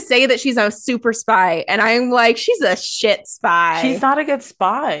trying to say that she's a super spy, and I'm like, she's a shit she's spy. not a good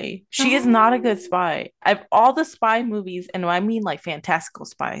spy. She is not a No. good spy. I've all the spy movies, and I mean like fantastical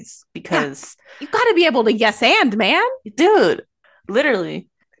spies, Yeah, because you gotta be able to yes and man. dude, literally,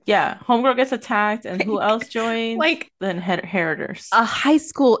 yeah, homegirl gets attacked, and who else joins? Like The inheritors. a high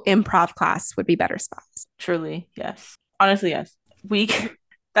school improv class would be better spies. Truly, yes. Honestly, yes. We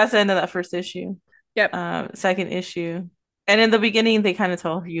that's the end of that first issue. Yep. Second issue. And in the beginning, they kind of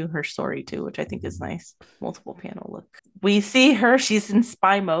tell you her story too, which I think is nice. Multiple panel look. We see her, she's in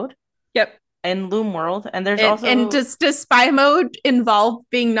spy mode Yep. in Loom World, and there's And also does spy mode involve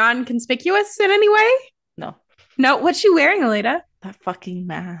being non-conspicuous in any way? no, No. What's she wearing, Alita? that fucking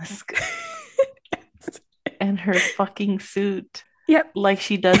mask and her fucking suit. Yep. Like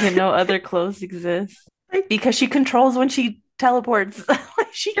she doesn't know other clothes exist because she controls when she teleports.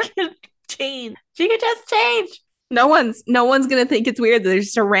 Like she can change. She can just change. No one's gonna think it's weird that there's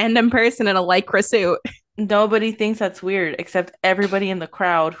just a random person in a lycra suit. Nobody thinks that's weird except everybody in the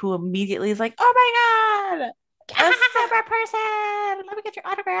crowd who immediately is like, "Oh my god, a super person! Let me get your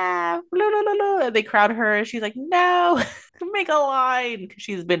autograph!" Blah, blah, blah, blah. And they crowd her, and she's like, "No, make a line," because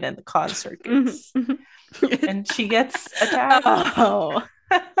she's been in the con circuits, and she gets attacked Oh,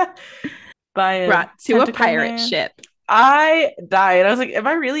 by a brought to a tentacle pirate man. ship. I died. I was like, "Am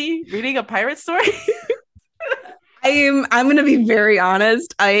I really reading a pirate story?" I'm gonna be very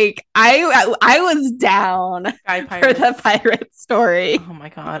honest. Like I was down Sky for the pirates. pirate story. Oh my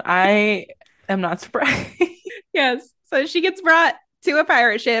god, I am not surprised. Yes. So she gets brought to a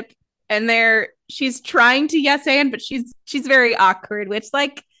pirate ship and she's trying to yes and but she's very awkward, which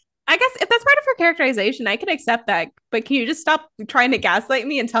like I guess if that's part of her characterization, I can accept that. But can you just stop trying to gaslight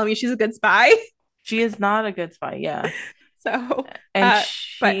me and tell me she's a good spy? She is not a good spy. Yeah, So, and uh,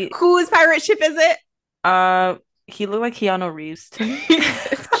 but she whose pirate ship is it? uh he looked like Keanu Reeves to me.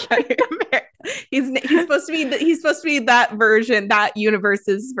 It's he's supposed to be he's supposed to be that version, that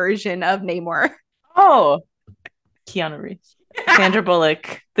universe's version of Namor. Oh, Keanu Reeves. Sandra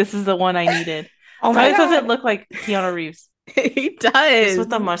Bullock. This is the one I needed. Oh So my it doesn't god, look like Keanu Reeves. he Just does. with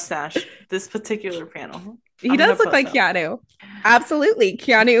the mustache. This particular panel. He I'm gonna does look post like that one. Keanu. Absolutely,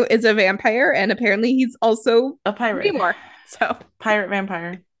 Keanu is a vampire, and apparently he's also A pirate. Namor. So Pirate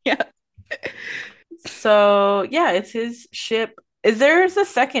vampire. yeah, So yeah, it's his ship. Is there's a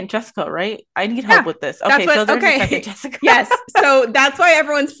second Jessica, right? I need help yeah. with this. That's Okay, so what. there's a second Okay, Jessica. yes. So that's why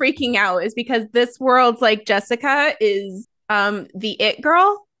everyone's freaking out is because this world's like Jessica is the it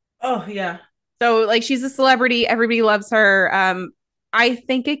girl. Oh yeah. So like she's a celebrity, everybody loves her. I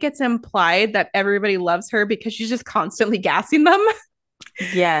think it gets implied that everybody loves her because she's just constantly gassing them.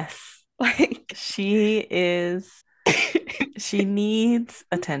 Yes. Like She is she needs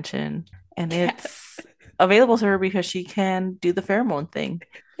attention and yeah. it's available to her because she can do the pheromone thing.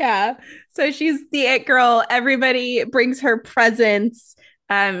 Yeah. So she's the it girl. Everybody brings her presents.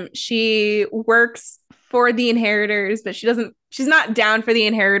 She works for the inheritors, but she's not down for the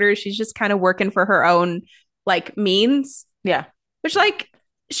inheritors. She's just kind of working for her own like means. Yeah. Which like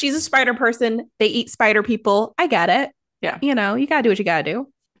she's a spider person. They eat spider people. I get it. Yeah. You know, you gotta do what you gotta do.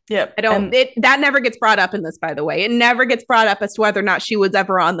 Yep. I don't And it that never gets brought up in this, by the way. It never gets brought up as to whether or not she was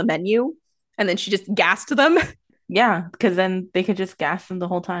ever on the menu. And then she just gassed them. yeah, because then they could just gas them the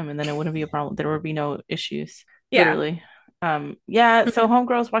whole time and then it wouldn't be a problem. There would be no issues. Yeah. Literally. Yeah, so Mhm.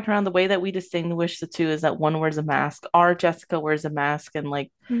 homegirls walking around the way that we distinguish the two is that one wears a mask. Our Jessica wears a mask and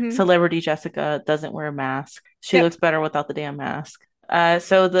like Mhm. celebrity Jessica doesn't wear a mask. She Yep. looks better without the damn mask.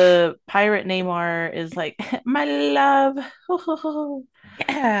 So the pirate Namor is like, my love.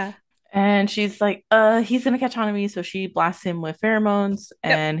 Yeah. And she's like, he's gonna catch on to me. So she blasts him with pheromones,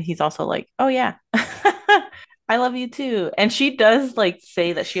 Yep. and he's also like, oh yeah, I love you too. And she does like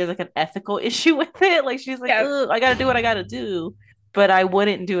say that she has like an ethical issue with it. Like she's like, Yep. ugh, I gotta do what I gotta do. But I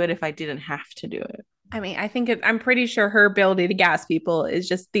wouldn't do it if I didn't have to do it. I mean, I'm pretty sure her ability to gas people is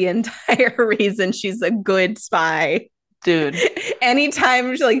just the entire reason she's a good spy. Dude,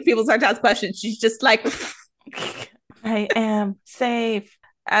 Anytime like people start to ask questions, she's just like, I am safe.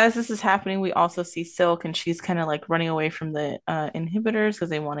 As this is happening, we also see Silk, and she's kind of like running away from the inhibitors because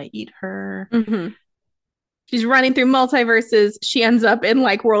they want to eat her. Mhm. She's running through multiverses. She ends up in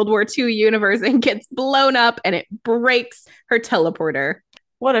like World War II universe and gets blown up, and it breaks her teleporter.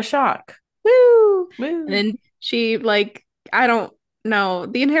 What a shock. Woo! And Woo. then she like I don't know.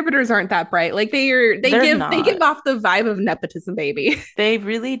 The inhibitors aren't that bright. Like They're they give not. off the vibe of nepotism baby. They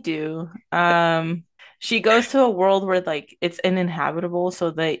really do. She goes to a world where like it's uninhabitable, so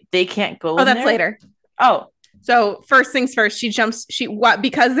they can't go Oh, in that's there. later. Oh, So first things first, she what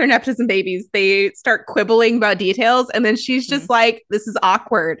because they're nepotism babies, they start quibbling about details, and then she's just mhm. like, "This is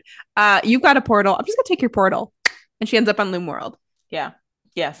awkward. You've got a portal. I'm just gonna take your portal," and she ends up on Loom World. Yeah.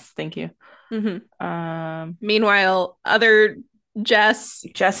 Yes, thank you. Mm-hmm. Um, Meanwhile, other Jess,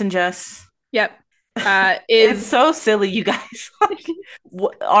 Jess and Jess. yep, It's is so silly, you guys.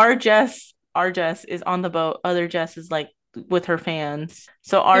 Our Jess is on the boat. Other Jess is like with her fans.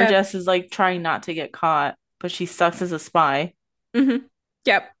 So our yep, Jess is like trying not to get caught, but she sucks as a spy. mm-hmm.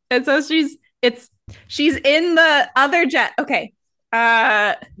 Yep, and so she's in the other jet. Okay,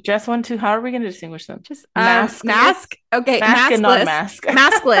 uh, Jess 1, 2. How are we going to distinguish them? just Maskless, mask. Okay, mask and maskless, non-mask.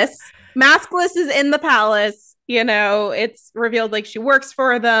 maskless, maskless is in the palace. You know, it's revealed like she works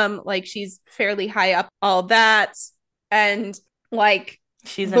for them, like she's fairly high up, all that, and like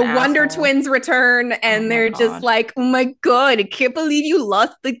She's an the Wonder asshole. Twins return, Oh and my they're just god. like, "Oh my god, I can't believe you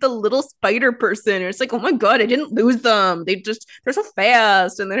lost like the little spider person." Or it's like, "Oh my god, I didn't lose them. They're so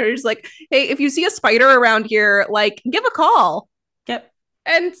fast." And they're just like, "Hey, if you see a spider around here, like, give a call." Yep.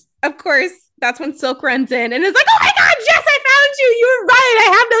 And of course, that's when Silk runs in and is like, "Oh my god, Jess, I found you. You were right.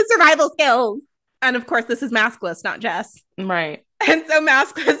 I have no survival skills." And of course, this is Maskless, not Jess. Right. And so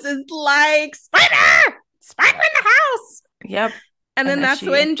Maskless is like, "Spider! Spider in the house!" Yep. And And then then that's she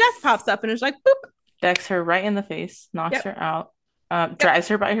when Jess pops up and is like, "Boop." decks her right in the face, knocks Yep. her out, Yep. drags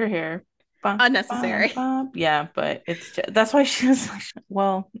her by her hair. Bum, bum, Unnecessary. bum. Yeah, but that's why she was like,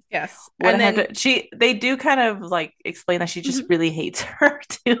 well, Yes. would I And have then to? They do kind of like explain that she just mhm. really hates her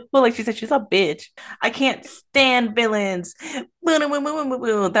too. Like she said, she's a bitch. I can't stand villains.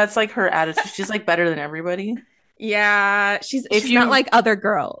 That's like her attitude. She's like better than everybody. Yeah, If she's not you like other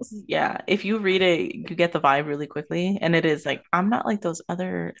girls. Yeah, if you read it, you get the vibe really quickly. And it is like, I'm not like those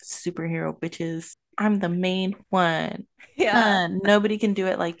other superhero bitches. I'm the main one. Yeah. Nobody can do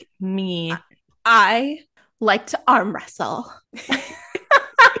it like me. I like to arm wrestle.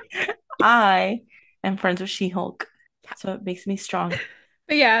 I am friends with She-Hulk, so it makes me strong.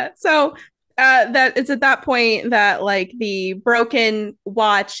 But yeah, so that it's at that point that like the broken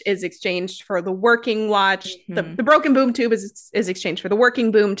watch is exchanged for the working watch. Mhm. The broken boom tube is exchanged for the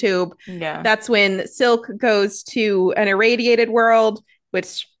working boom tube. Yeah. That's when Silk goes to an irradiated world,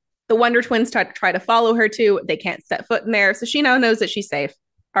 which the Wonder Twins try to follow her to. They can't set foot in there, so she now knows that she's safe.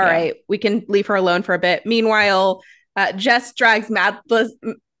 All Yeah. right, we can leave her alone for a bit. Meanwhile, Jess drags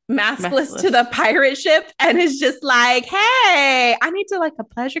Maskless to the pirate ship and is just like, hey, I need to like a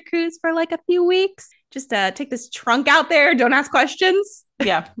pleasure cruise for like a few weeks. Just take this trunk out there. Don't ask questions.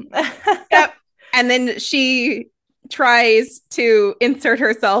 Yeah. Yep. And then she tries to insert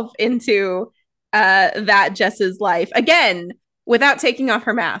herself into that Jess's life again without taking off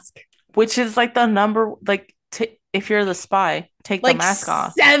her mask. Which is like the number, like, if you're the spy, take like the mask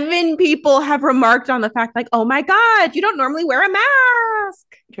off. 7 people have remarked on the fact, like, oh my God, you don't normally wear a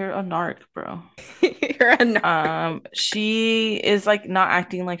mask. You're a narc, bro. You're a narc. She is like not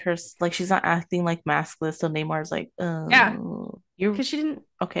acting like her, like she's not acting like maskless. So Neymar's like, yeah, you're because she didn't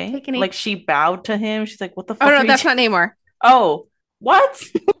okay. take any. Like she bowed to him. She's like, what the fuck? Oh no, that's not Namor. Oh, what?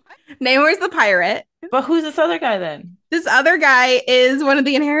 Namor's the pirate. But who's this other guy then? This other guy is one of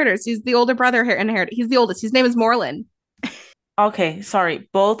the inheritors. He's the older brother inheritor. He's the oldest. His name is Morlun. Okay, sorry.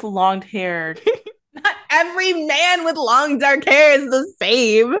 Both long-haired. Not every man with long dark hair is the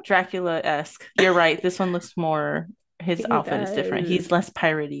same. Dracula-esque. You're right. This one looks more. His outfit is different. He's less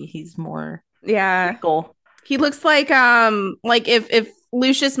piratey. He's more. Yeah. Cool. He looks like if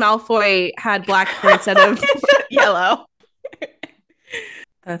Lucius Malfoy had black hair instead of yellow.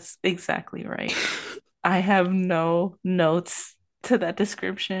 That's exactly right. I have no notes to that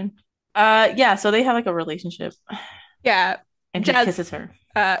description. Yeah, so they have like a relationship. Yeah. And he kisses her.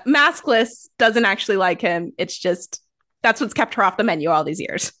 Maskless doesn't actually like him. It's just that's what's kept her off the menu all these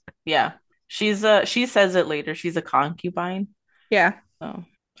years. Yeah. She says it later. She's a concubine. Yeah. So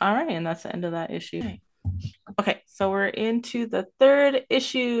all right, and that's the end of that issue. Okay, so we're into the 3rd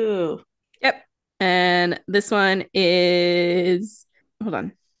issue. Yep. And this one is hold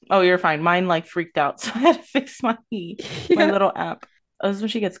on. Oh, you're fine. Mine like freaked out, so I had to fix my little app. Oh, this is when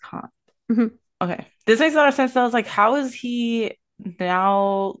she gets caught. Mm-hmm. Okay. This makes a lot of sense. I was like, how is he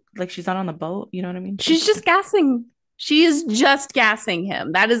now? Like, she's not on the boat. You know what I mean? She's just gassing. She is just gassing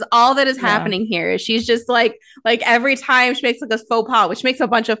him. That is all that is happening here. She's just like every time she makes like a faux pas, which makes a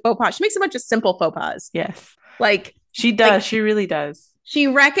bunch of faux pas. She makes a bunch of simple faux pas. Yes. Like she does. Like, she really does. She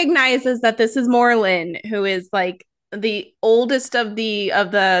recognizes that this is Morlun, who is like the oldest of the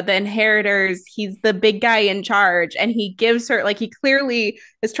inheritors. He's the big guy in charge, and he gives her like he clearly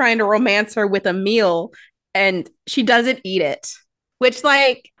is trying to romance her with a meal, and she doesn't eat it. Which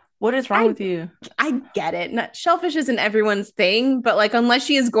like what is wrong with you? I get it. Shellfish isn't everyone's thing, but like unless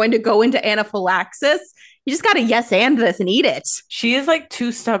she is going to go into anaphylaxis, you just gotta yes and this and eat it. She is like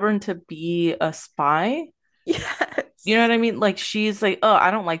too stubborn to be a spy. Yes. You know what I mean? Like she's like, oh, I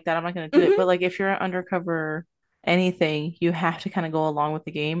don't like that. I'm not gonna do it. But like if you're an undercover anything, you have to kind of go along with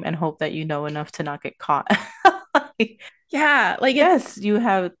the game and hope that you know enough to not get caught. Yeah, like yes, you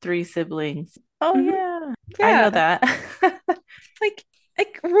have 3 siblings. Oh yeah, I know that.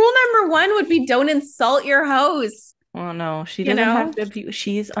 like rule number 1 would be don't insult your host. Oh no, she doesn't have to be.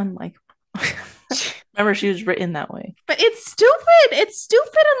 She's unlikable. Remember, she was written that way. But it's stupid. It's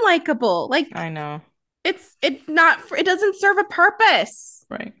stupid and likable. Like I know. It doesn't serve a purpose.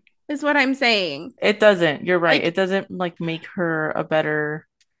 Right. Is what I'm saying. It doesn't. You're right. Like, it doesn't like make her a better.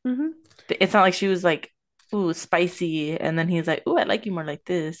 Mm-hmm. It's not like she was like, ooh, spicy, and then he's like, ooh, I like you more like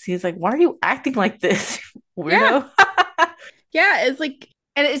this. He's like, why are you acting like this, weirdo? Yeah, it's like,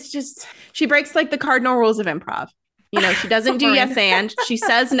 and it's just she breaks like the cardinal rules of improv. You know, she doesn't do yes and she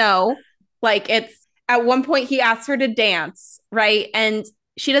says no. Like it's at one point he asks her to dance, right? And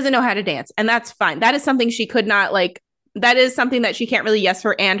she doesn't know how to dance, and that's fine. That is something she could not like. That is something that she can't really yes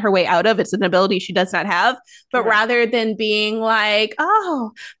her and her way out of. It's an ability she does not have. But rather than being like,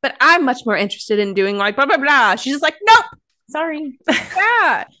 oh, but I'm much more interested in doing like blah blah blah, she's just like, nope, sorry.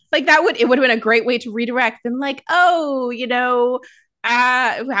 Yeah, like it would have been a great way to redirect and like, oh, you know,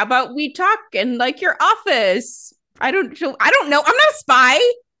 how about we talk in like your office? I don't know. I'm not a spy.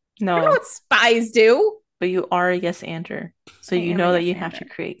 No, I don't know what spies do. But you are a yes ander, so you know that you have to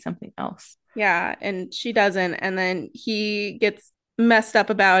create something else. Yeah, and she doesn't, and then he gets messed up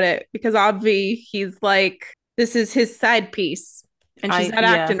about it because obviously he's like, this is his side piece, and she's not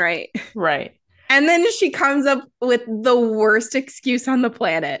acting right. Right. And then she comes up with the worst excuse on the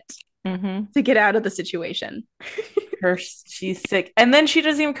planet to get out of the situation. she's sick. And then she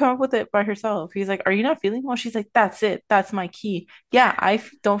doesn't even come up with it by herself. He's like, "Are you not feeling well?" She's like, "That's it. That's my key. Yeah,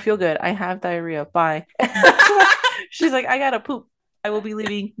 don't feel good. I have diarrhea. Bye." She's like, "I gotta poop. I will be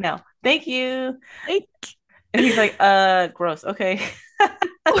leaving now. Thank you." Like, And he's like, gross. Okay."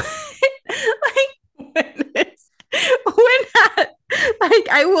 when that, like,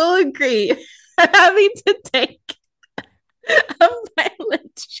 I will agree, having to take a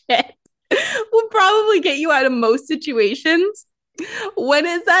violent shit will probably get you out of most situations. When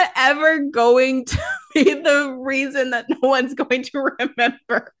is that ever going to be the reason that no one's going to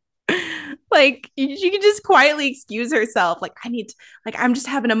remember? Like, she can just quietly excuse herself. Like, I'm just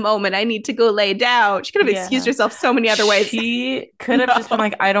having a moment. I need to go lay down. She could have excused Yeah. herself so many other ways. She could have just been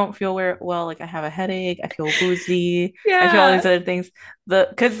like, "I don't feel well, like I have a headache, I feel woozy, I feel all Yeah. these other things."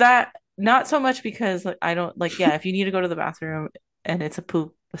 Because that, not so much because like I don't like, yeah, if you need to go to the bathroom and it's a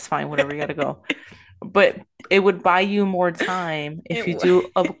poop, that's fine, whatever, you gotta go. But it would buy you more time if you do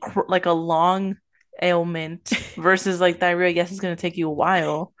like a long ailment versus like diarrhea. Yes, it's gonna take you a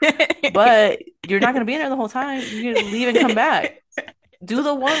while, but you're not gonna be in there the whole time. You can leave and come back. Do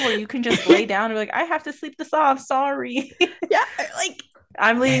the one where you can just lay down and be like, "I have to sleep this off. Sorry. Yeah, like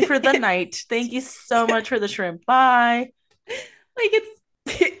I'm leaving for the night. Thank you so much for the shrimp. Bye."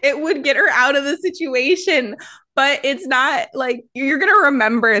 it would get her out of the situation, but it's not like you're gonna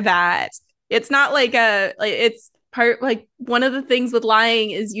remember that. It's not like it's part, like, one of the things with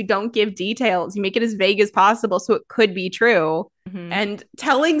lying is you don't give details. You make it as vague as possible so it could be true. Mm-hmm. And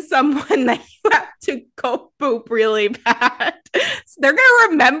telling someone that you have to go poop really bad, they're gonna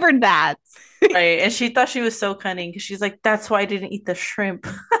remember that. Right. And she thought she was so cunning because she's like, "That's why I didn't eat the shrimp."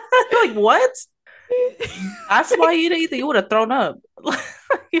 Like, what? That's why you didn't eat it? You would have thrown up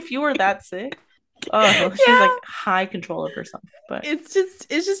if you were that sick. Oh, she's Yeah, like high control of herself. But it's just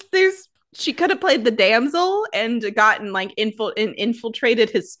there's she could have played the damsel and gotten like infiltrated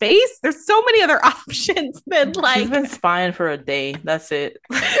his space. There's so many other options than she's like been spying for a day. That's it.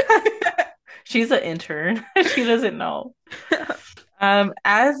 She's an intern. She doesn't know.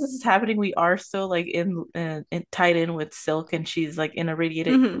 As this is happening, we are still like in tied in with Silk, and she's like in a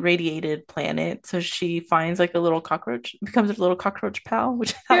Mhm. radiated planet. So she finds like a little cockroach, becomes a little cockroach pal,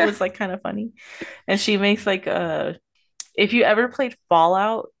 which I thought Yeah. was like kind of funny. And she makes like a, if you ever played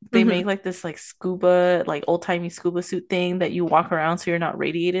Fallout, they make Mhm. like this like scuba, like old-timey scuba suit thing that you walk around so you're not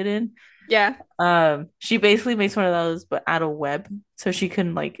radiated in. Yeah. She basically makes one of those but out of web so she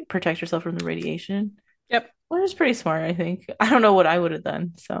can like protect herself from the radiation. Yep. Which is pretty smart, I think. I don't know what I would have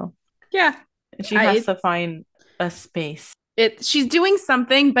done. So, Yeah. and she has I to find a space. she's doing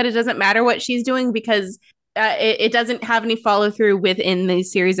something, but it doesn't matter what she's doing because it doesn't have any follow through within the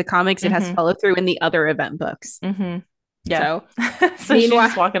series of comics. It has Mm-hmm. follow through in the other event books. Mm-hmm. Yeah. So, So she's meanwhile,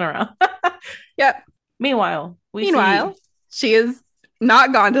 just walking around. yep. Meanwhile, we Meanwhile, see, she is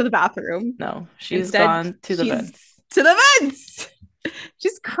not gone to the bathroom. no, she's Instead, gone to the she's vents. to the vents.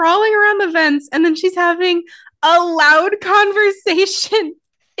 She's crawling around the vents, and then she's having a loud conversation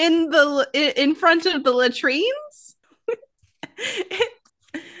in front of the latrines.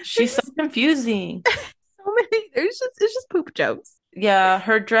 She's so confusing. So many. It's just poop jokes. Yeah,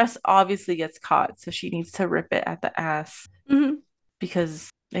 her dress obviously gets caught, so she needs to rip it at the ass Mhm. because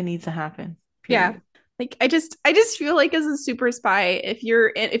it needs to happen. Yeah. Period. Like, I just feel like as a super spy, if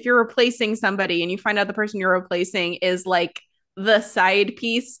you're replacing somebody and you find out the person you're replacing is like the side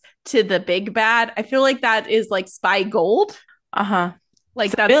piece to the big bad, I feel like that is like spy gold. Uh-huh.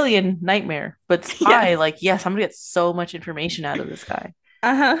 Like, that's Civilian nightmare, but spy, yes. like, yes, I'm gonna get so much information out of this guy.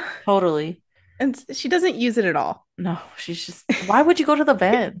 Uh-huh. Totally. And she doesn't use it at all. No, she's just, why would you go to the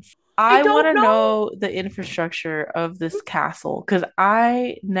beds? I I want don't to know. know the infrastructure of this castle because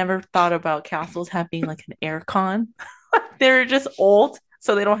I never thought about castles having like an air con. They're just old,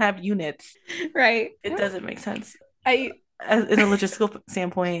 so they don't have units. Right. It doesn't make sense. I As in a logistical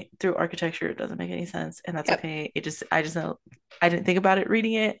standpoint, through architecture, it doesn't make any sense, and that's Yep, okay. I just know, I didn't think about it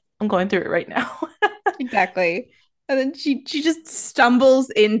reading it. I'm going through it right now. exactly. And then she just stumbles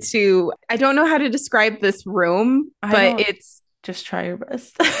into, I don't know how to describe this room, I but don't, it's just try your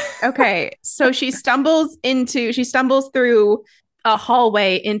best. okay. So she stumbles through a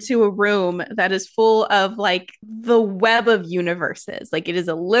hallway into a room that is full of like the web of universes. Like, it is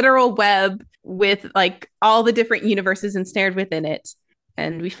a literal web with like all the different universes ensnared within it.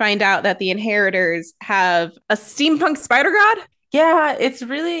 And we find out that the inheritors have a steampunk spider god. Yeah, it's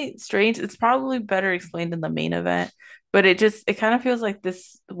really strange. It's probably better explained in the main event, but it kind of feels like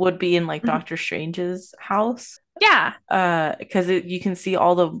this would be in like Mhm. Doctor Strange's house. Yeah. Because you can see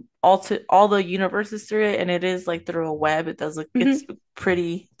all the all the universes through it, and it is like through a web. It does look it's Hmm.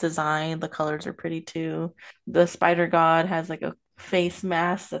 pretty designed. The colors are pretty too. The spider god has like a face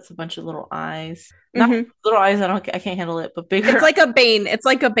mask that's a bunch of little eyes. Not Hmm. little eyes, I can't handle it, but It's bigger. like a Bane. It's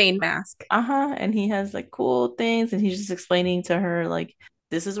like a Bane mask. Uh-huh. And he has like cool things, and he's just explaining to her like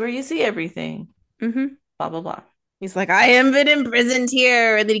this is where you see everything. Hmm. Blah blah blah. He's like, I am been imprisoned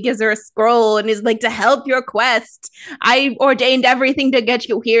here. And then he gives her a scroll and he's like, to help your quest, I ordained everything to get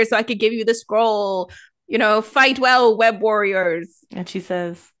you here so I could give you the scroll. Fight well, web warriors. And she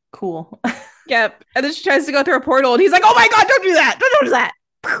says, cool. Yep. And then she tries to go through a portal and he's like, oh my God, don't do that. Don't do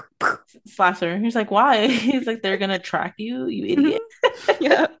that. Slaps her. He's like, why? He's like, they're gonna track you, you idiot.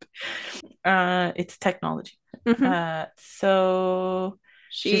 Yep. It's technology. Hmm. So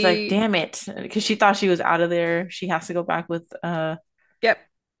she's like, She, damn it. Because she thought she was out of there. She has to go back with yep,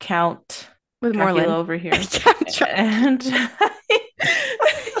 Count with Dracula Moreland. over here. Yeah, And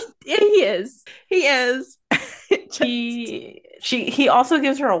he is. He is. Just, he also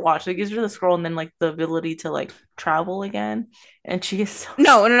gives her a watch. So he gives her the scroll and then like the ability to like travel again. And she is so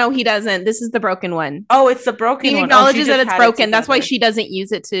no, no, no, he doesn't. This is the broken one. Oh, it's the broken He one. Oh, she acknowledges that just it's had it broken. That's why together. she doesn't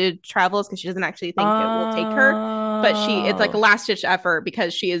use it to travel, because she doesn't actually think it will take her. But it's like a Oh, last ditch effort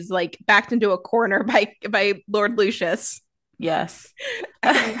because she is like backed into a corner by Lord Lucius. yes.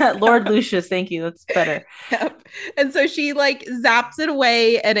 And Lord Lucius, thank you. That's better. yep. And so she like zaps it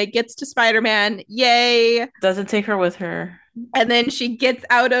away and it gets to Spider-Man. Yay. Doesn't take her with her. And then she gets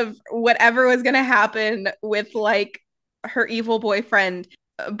out of whatever was going to happen with like her evil boyfriend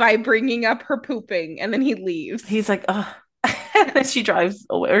by bringing up her pooping, and then he leaves. He's like, ugh. And then she drives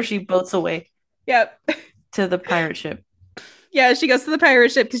away, or she boats away Yep. to the pirate ship. Yeah, she goes to the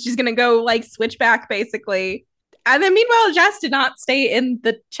pirate ship because she's gonna go like switch back basically. And then meanwhile, Jess did not stay in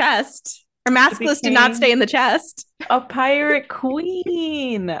the chest. Her She maskless did not stay became in the chest. a pirate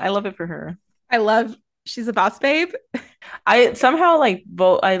queen. I love it for her. I love she's a boss babe. I somehow like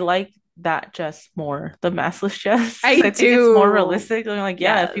vote. I like that Jess more, the maskless Jess. I I think it's more do. realistic. I'm like,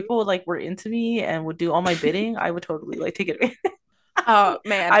 yeah, if Yes. people like were into me and would do all my bidding, I would totally like take it. Oh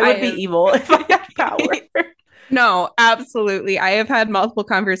man, I I would be have evil if I had power. no, absolutely. I have had multiple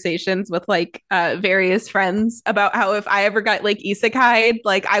conversations with like various friends about how if I ever got like isekai,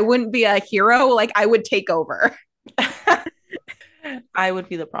 like I wouldn't be a hero, like I would take over. I would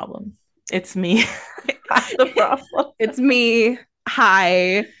be the problem. It's me. I'm the problem. It's me.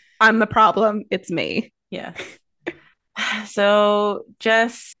 Hi, I'm the problem. It's me. Yeah. So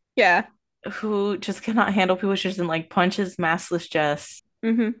Jess, Yeah. who just cannot handle people, just and like punches maskless Jess,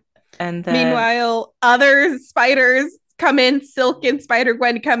 Hmm. and then Meanwhile, other spiders come in. Silk and Spider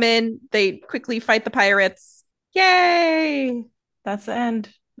Gwen come in. They quickly fight the pirates. Yay! that's the end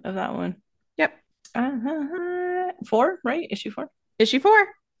of that one. Yep. Four, right? Issue four. Issue 4.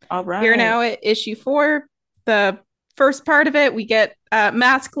 All Here right. now at issue 4. The first part of it, we get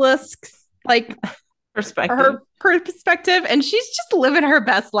maskless, like Perspective. her perspective, and she's just living her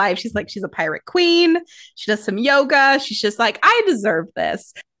best life. She's like, she's a pirate queen. She does some yoga. She's just like, I deserve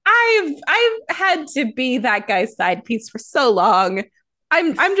this. I've had to be that guy's side piece for so long.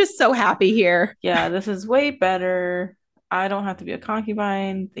 I'm just so happy here. Yeah, this is way better. I don't have to be a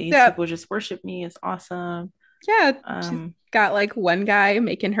concubine. These Yep. people just worship me. It's awesome. Yeah. She's Um, got like one guy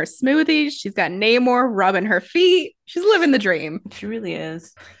making her smoothies. She's got Namor rubbing her feet. She's living the dream. she really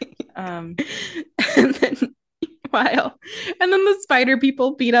is. Um, And then while and then the spider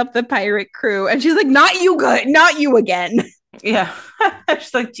people beat up the pirate crew and she's like, not you good, not you again. yeah.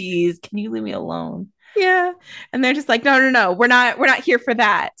 She's like, geez, can you leave me alone? Yeah. And they're just like, no, no, no, we're not here for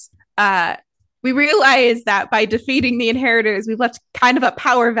that. Uh we realize that by defeating the inheritors, we've left kind of a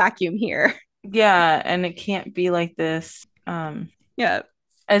power vacuum here. Yeah, and it can't be like this. Yeah.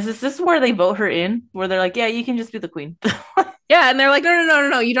 Is this where they vote her in? Where they're like, yeah, you can just be the queen. Yeah. And they're like, no, no, no, no,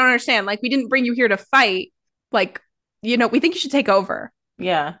 no, you don't understand. Like, we didn't bring you here to fight. Like, we think you should take over.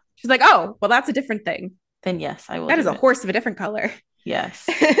 Yeah. She's like, oh, well, that's a different thing. Then yes, I will That do is a it. horse of a different color. Yes.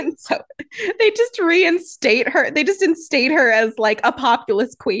 And so they just reinstate her. They just instate her as like a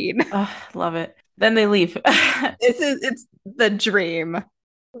populist queen. Love it. Then they leave. It's the dream.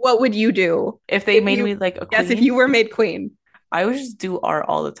 What would you do If they if made you me like a yes, if queen, you were made queen? I would just do art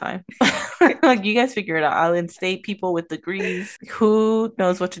all the time. Like you guys figure it out. I'll instate people with degrees. Who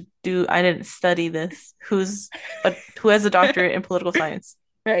knows what to do? I didn't study this. Who has a doctorate in political science?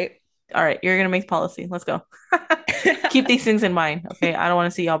 Right. All right, you're gonna make policy. Let's go. Keep these things in mind. Okay. I don't want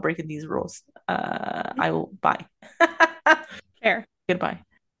to see y'all breaking these rules. I will bye. Fair. Goodbye.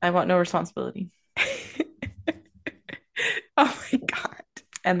 I want no responsibility. Oh my god.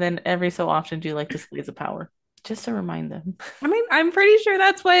 And then every so often do like displays of power. just to remind them. I mean, I'm pretty sure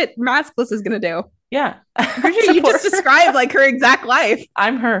that's what Maskless is gonna do. Yeah. I'm pretty sure you Support just her. described like her exact life.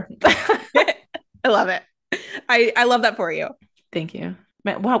 I'm her. I love it. I love that for you. Thank you.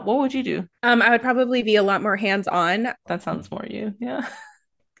 Man, what would you do? I would probably be a lot more hands-on. That sounds more you. Yeah.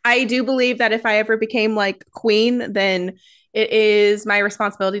 I do believe that if I ever became like queen, then it is my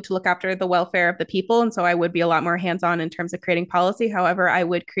responsibility to look after the welfare of the people. And so I would be a lot more hands-on in terms of creating policy. However, I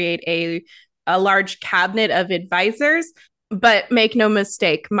would create a large cabinet of advisors, but make no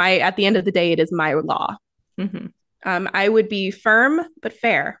mistake, my at the end of the day, it is my law. Mm-hmm. I would be firm but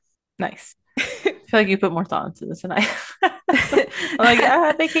fair. Nice. I feel like you put more thought into this than I. I'm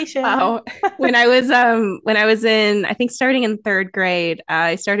like, vacation. Wow. When I was in, I think starting in third grade,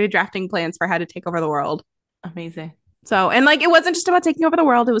 I started drafting plans for how to take over the world. Amazing. So, and like it wasn't just about taking over the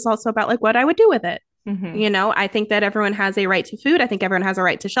world, it was also about like what I would do with it. Mm-hmm. You know, I think that everyone has a right to food. I think everyone has a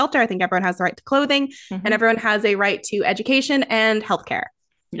right to shelter. I think everyone has the right to clothing, Mm-hmm. and everyone has a right to education and healthcare.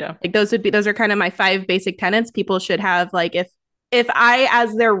 Yeah. Like those are kind of my five basic tenets. People should have like if I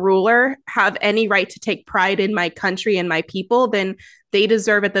as their ruler have any right to take pride in my country and my people, then they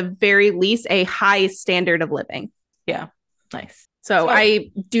deserve at the very least a high standard of living. Yeah. Nice. So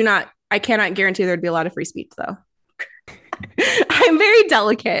I cannot guarantee there'd be a lot of free speech though. I'm very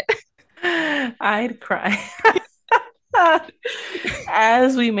delicate. I'd cry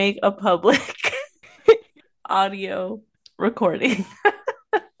as we make a public audio recording.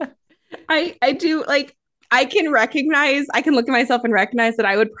 I do like I can look at myself and recognize that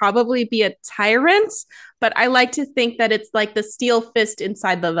I would probably be a tyrant, but I like to think that it's like the steel fist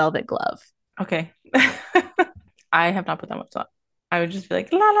inside the velvet glove. Okay. I have not put that much thought. I would just be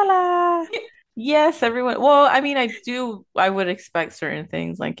like, la la la. Yes, everyone. Well, I mean, I would expect certain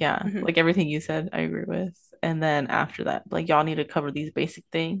things like, yeah, Mhm. like everything you said, I agree with. And then after that, like, y'all need to cover these basic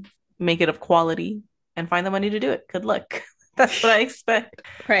things, make it of quality, and find the money to do it. Good luck. That's what I expect.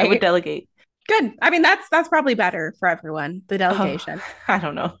 I would Right. delegate. Good. I mean, that's probably better for everyone, the Oh, delegation. I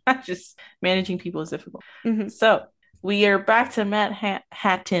don't know. Just managing people is difficult. Mhm. So we are back to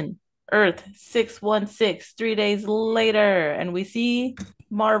Manhattan, Earth 616, 3 days later, and we see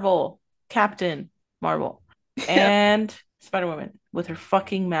Marvel, Captain Marvel, and Spider-Woman with her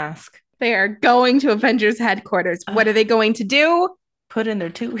fucking mask. They are going to Avengers headquarters. What are they going to do? Put in their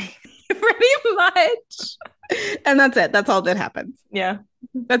 2 weeks. Pretty much. And that's it. That's all that happens. Yeah.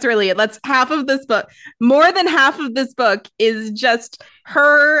 That's really it. That's half of this book. More than half of this book is just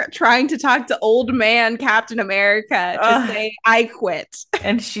her trying to talk to old man Captain America to say, I quit.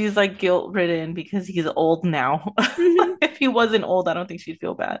 And she's like guilt ridden because he's old now. If he wasn't old, I don't think she'd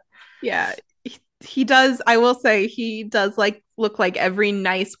feel bad. Yeah. He does, I will say, he does like look like every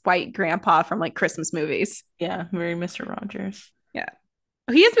nice white grandpa from like Christmas movies. Yeah, very Mr. Rogers. Yeah.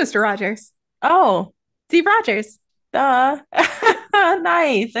 He is Mr. Rogers. Oh, Steve Rogers. duh.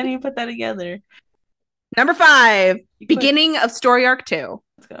 Nice. I need to put that together. Number 5, beginning of story arc 2.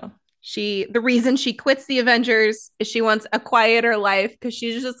 Let's go. The reason she quits the Avengers is she wants a quieter life because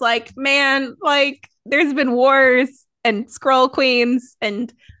she's just like, man, like there's been wars and scroll queens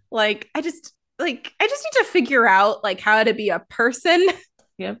and like I just need to figure out like how to be a person.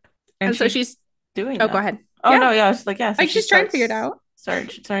 Yep. And so she's doing Oh, that. go ahead. Oh, yeah. No, yeah, I was like, yeah. So like she's trying to figure it out. Starting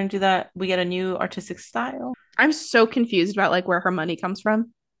to do that. We get a new artistic style. I'm so confused about like where her money comes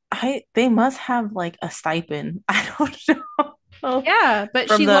from. They must have like a stipend. I don't know. Yeah,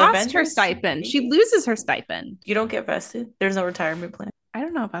 but she lost her stipend. She loses her stipend. You don't get vested. There's no retirement plan. I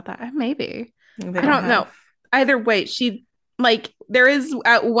don't know about that. Maybe. I They don't know. Either way, she like there is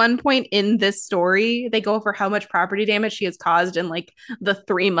at one point in this story, they go over how much property damage she has caused in like the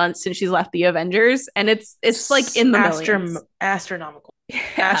 3 months since she's left the Avengers, and it's like in the millions. Astronomical. Yeah.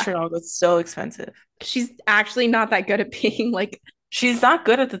 Astronomical. It's so expensive. She's actually not that good at being like she's not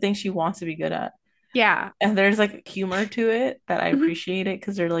good at the things she wants to be good at. Yeah. And there's like humor to it that I appreciate it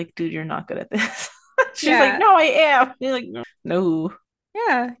because they're like, dude, you're not good at this. She's like, no, I am. You're like, no.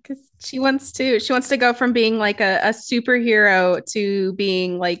 Yeah, because she wants to go from being like a superhero to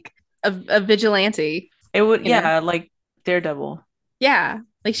being like a vigilante. It would, yeah, like Daredevil. Yeah.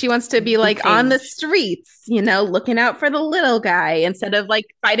 Like she wants to be like on the streets, you know, looking out for the little guy instead of like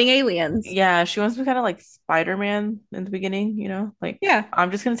fighting aliens. Yeah, she wants to be kind of like Spider-Man in the beginning, you know? Like, yeah,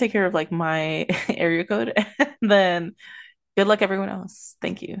 I'm just gonna take care of like my area code and then good luck everyone else.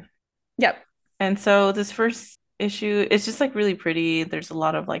 Thank you. Yep. And so this first issue, it's just like really pretty. There's a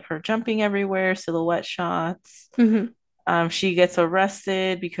lot of like her jumping everywhere, silhouette shots. She gets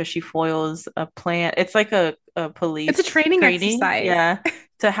arrested because she foils a plan. It's like a police. It's a training exercise. Yeah.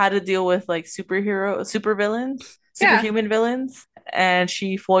 To how to deal with like superhuman villains. And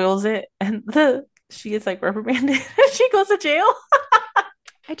she foils it. And the she gets like reprimanded. She goes to jail.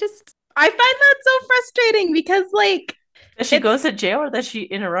 I find that so frustrating because like That she goes it's to jail or that she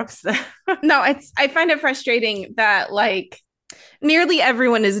interrupts them. no, it's I find it frustrating that like nearly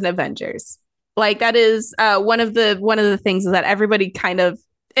everyone is an Avengers. Like that is one of the things is that everybody kind of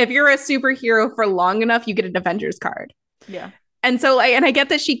if you're a superhero for long enough, you get an Avengers card. Yeah. And so like and I get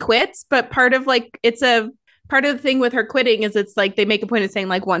that she quits, but part of like it's a part of the thing with her quitting is it's like they make a point of saying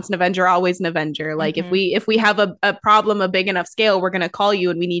like once an Avenger, always an Avenger. Like Mm-hmm. if we have a problem a big enough scale, we're gonna call you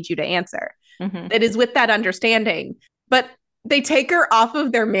and we need you to answer. Mm-hmm. It is with that understanding. But they take her off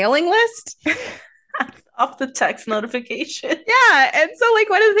of their mailing list. Off the text notification. Yeah. And so, like,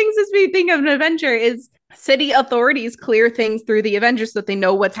 one of the things that's me think of an Avenger is city authorities clear things through the Avengers so that they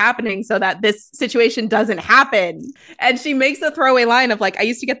know what's happening so that this situation doesn't happen. And she makes a throwaway line of, like, I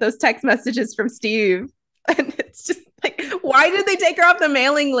used to get those text messages from Steve. And it's just like, why did they take her off the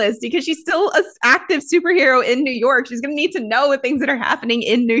mailing list? Because she's still an active superhero in New York. She's going to need to know the things that are happening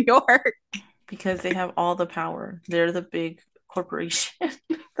in New York. Because they have all the power. They're the big corporation,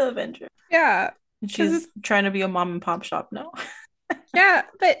 the Avenger. Yeah. And she's trying to be a mom and pop shop now. Yeah.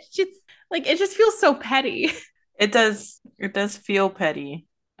 But she's like, it just feels so petty. It does. It does feel petty.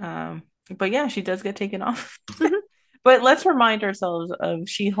 But yeah, she does get taken off. But let's remind ourselves of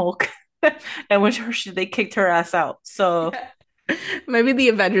She-Hulk and when they kicked her ass out. So Maybe the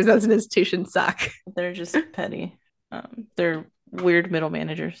Avengers as an institution suck. they're just petty. They're weird middle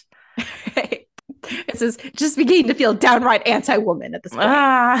managers. This is just beginning to feel downright anti-woman at this point.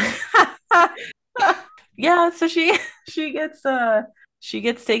 Yeah, so she gets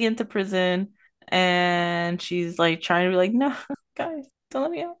taken to prison and she's like trying to be like, no, guys, don't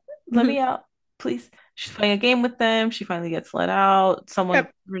let me out. Let me out, please. She's playing a game with them. She finally gets let out. Someone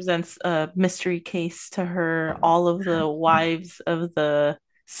Yep. presents a mystery case to her. All of the wives of the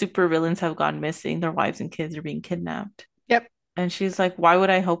supervillains have gone missing. Their wives and kids are being kidnapped. Yep. And she's like, why would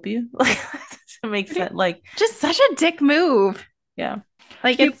I help you? Like, it makes sense. Like, Just such a dick move. yeah.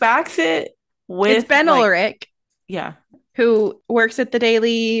 Like She backs it with it's Ben like, Ulrich, yeah. who works at the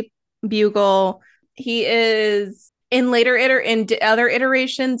Daily Bugle. He is in other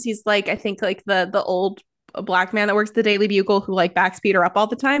iterations. He's like I think like the old black man that works at the Daily Bugle who like backs Peter up all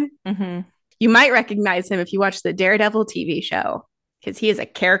the time. Mm-hmm. You might recognize him if you watch the Daredevil TV show because he is a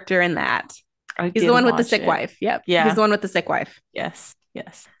character in that. He's the one with the sick wife. Yep. Yeah. He's the one with the sick wife. Yes.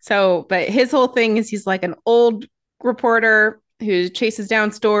 Yes. So, but his whole thing is he's like an old reporter who chases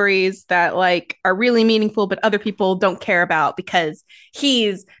down stories that like are really meaningful, but other people don't care about because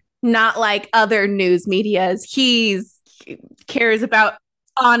he's not like other news medias. He cares about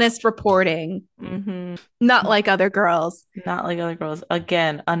honest reporting, Mm-hmm. not like other girls. Not like other girls.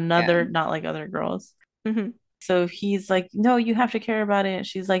 Again, another Yeah. not like other girls. Mm-hmm. So he's like, no, you have to care about it. And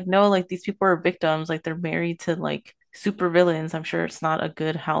she's like, no, like these people are victims. Like they're married to like super villains. I'm sure it's not a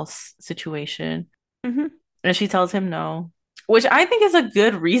good house situation. Mm-hmm. And she tells him no, which I think is a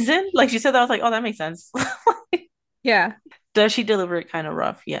good reason. Like she said that, I was like, oh, that makes sense. Yeah. Does she deliver it kind of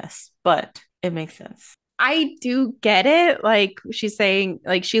rough? Yes, but it makes sense. I do get it. Like she's saying,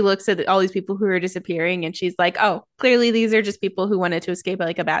 like she looks at all these people who are disappearing and she's like, oh, clearly these are just people who wanted to escape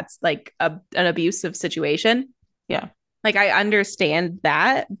like a bad, like an abusive situation. Yeah. Like I understand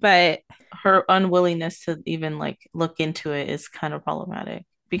that, but Her unwillingness to even like look into it is kind of problematic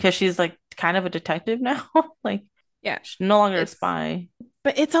because she's like kind of a detective now. Like, yeah, she's no longer a it's, spy.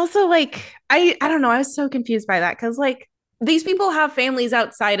 but it's also like, I don't know. I was so confused by that because like these people have families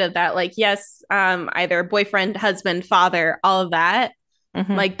outside of that. Like, yes, either boyfriend, husband, father, all of that.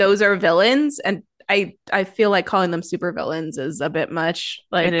 Mhm. Like those are villains. And I feel like calling them super villains is a bit much.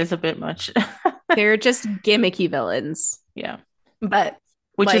 Like It is a bit much. they're just gimmicky villains. Yeah. But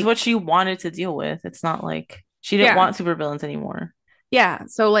Which is like, what she wanted to deal with. It's not like she didn't yeah. want supervillains anymore. Yeah.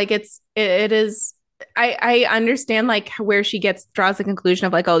 So like it is I understand like where she draws the conclusion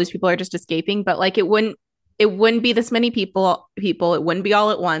of like, oh, these people are just escaping, but like it wouldn't be this many people, it wouldn't be all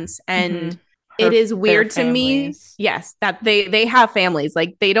at once. And it is weird to me, yes, that they have families.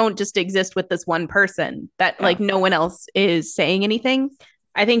 Like they don't just exist with this one person that like no one else is saying anything.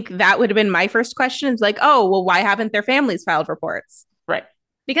 I think that would have been my first question. It's like, oh, well, why haven't their families filed reports? Right.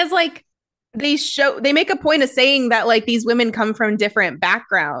 Because like they make a point of saying that like these women come from different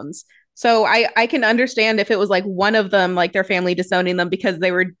backgrounds. So I can understand if it was like one of them, like their family disowning them because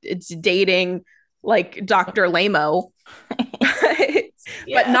they were dating like Dr. Lamo.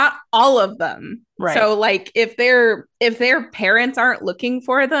 But not all of them. Right. So like if their parents aren't looking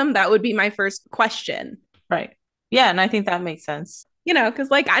for them, that would be my first question. Right. Yeah, and I think that makes sense. You know, because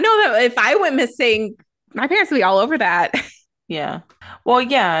like I know that if I went missing, my parents would be all over that. Yeah. Well,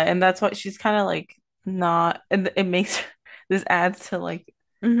 yeah, and that's what she's kind of like not, and it makes this adds to like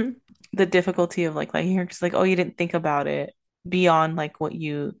Hmm. the difficulty of like you're just like, oh, you didn't think about it beyond like what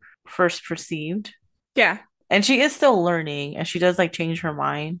you first perceived. Yeah. And she is still learning, and she does like change her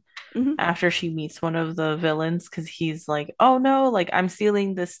mind Hmm. after she meets one of the villains because he's like, oh no, like I'm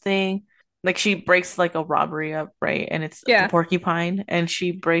stealing this thing. Like she breaks like a robbery up, right? And it's the Yeah. porcupine, and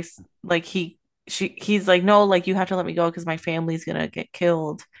she breaks like he's like, no, like you have to let me go because my family's gonna get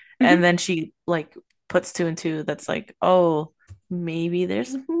killed. And Hmm. then she like puts two and two that's like, oh, maybe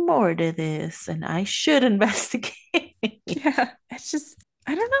there's more to this, and I should investigate. Yeah. It's just,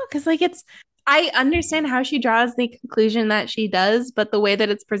 I don't know, because like I understand how she draws the conclusion that she does, but the way that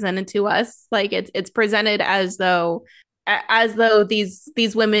it's presented to us, like it's presented as though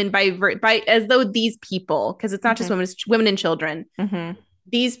these women by as though these people, because it's not just Hmm. women, it's women and children, Hmm.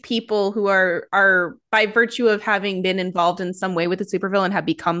 these people who are by virtue of having been involved in some way with the supervillain have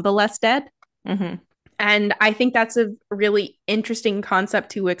become the less dead. Hmm. And I think that's a really interesting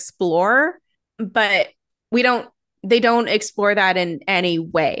concept to explore, but we don't they don't explore that in any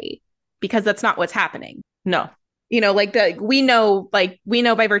way because that's not what's happening. No. Like we know by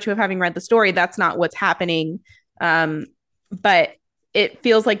virtue of having read the story that's not what's happening. But it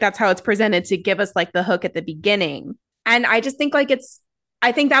feels like that's how it's presented to give us like the hook at the beginning. And I just think like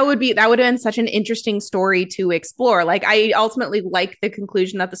I think that would have been such an interesting story to explore. Like I ultimately like the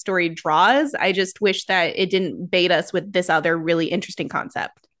conclusion that the story draws. I just wish that it didn't bait us with this other really interesting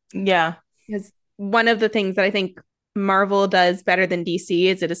concept. Yeah. Because one of the things that I think Marvel does better than DC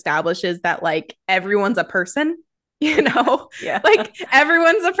is it establishes that like everyone's a person, Yeah. like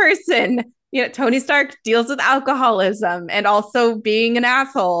everyone's a person. Tony Stark deals with alcoholism and also being an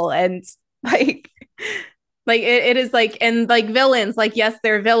asshole and like it is like and like villains like yes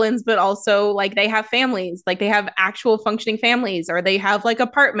they're villains but also like they have families like they have actual functioning families or they have like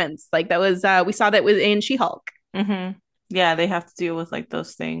apartments like that was we saw that was in She-Hulk. Hmm. Yeah, they have to deal with like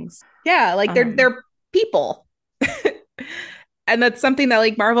those things. Yeah, like Um, they're people. And that's something that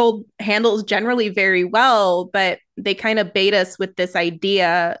like Marvel handles generally very well, but they kind of bait us with this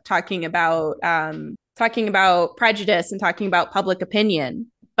idea talking about prejudice and talking about public opinion,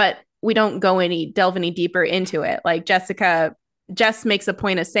 but we don't delve any deeper into it. Like Jess makes a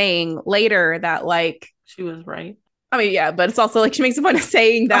point of saying later that like she was right. I mean yeah, but it's also like she makes a point of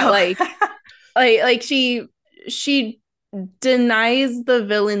saying that Oh. like she denies the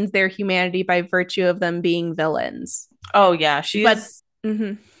villains their humanity by virtue of them being villains. Oh yeah, But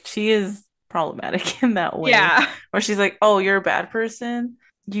mhm. she is problematic in that way Yeah. where she's like, "Oh, you're a bad person.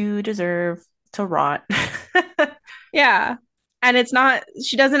 You deserve to rot." Yeah. And it's not,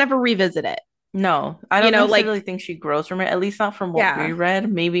 she doesn't ever revisit it. No, I don't Like, necessarily think she grows from it, at least not from what we yeah.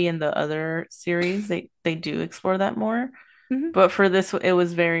 read. Maybe in the other series they do explore that more. Hmm. But for this it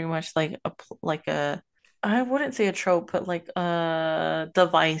was very much like a I wouldn't say a trope, but like a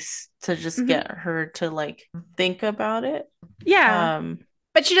device to just Hmm. get her to like think about it. Yeah. Um,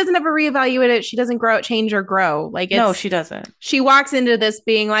 But she doesn't ever reevaluate it. She doesn't change or grow. Like, no, she doesn't. she walks into this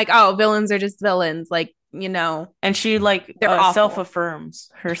being like, oh, villains are just villains. Like, And she like they're awful. self-affirms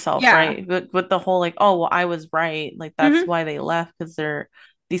herself, Yeah. right? With the whole like, oh, well, I was right. Like that's Hmm. why they left because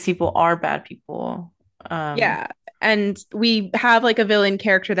these people are bad people. Um, Yeah. And we have like a villain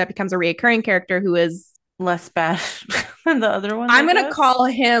character that becomes a reoccurring character who is, less bad than the other ones, I I'm going to guess. call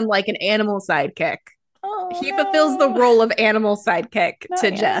him like an animal sidekick. Oh He fulfills the no. role of animal sidekick Not to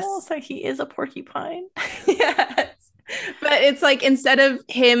animals. Jess. Like he is a porcupine. Yes. But it's like instead of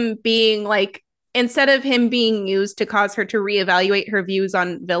him being used to cause her to reevaluate her views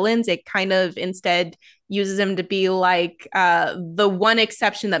on villains, it kind of instead uses him to be like the one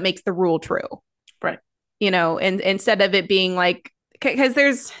exception that makes the rule true. Right. And instead of it being like because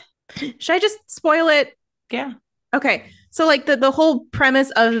there's should I just spoil it? Yeah. Okay. So like the whole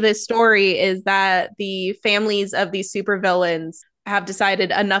premise of this story is that the families of these supervillains have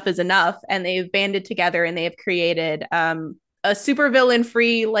decided enough is enough and they've banded together and they have created a supervillain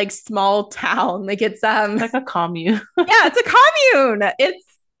free like small town. Like it's It's like a commune. yeah, it's a commune. It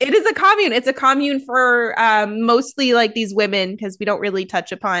is a commune. It's a commune for mostly like these women because we don't really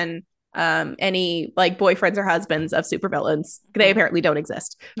touch upon any like boyfriends or husbands of supervillains. They Mhm. apparently don't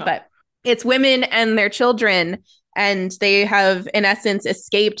exist. No. But it's women and their children and they have in essence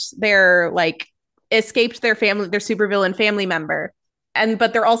escaped their family, their supervillain family member. And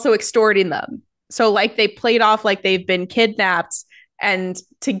but they're also extorting them. So like they played off like they've been kidnapped and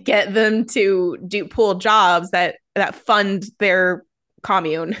to get them to do pull jobs that fund their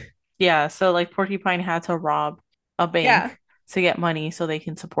commune. Yeah, so like Porcupine had to rob a Yeah. bank to get money so they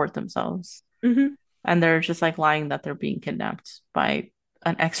can support themselves. Hmm. And they're just like lying that they're being kidnapped by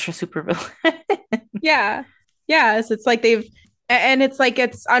an extra supervillain. Yeah. Yes. It's like and it's like,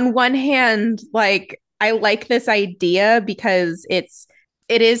 it's on one hand, like, I like this idea because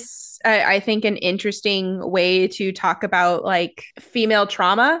it is, I think, an interesting way to talk about like female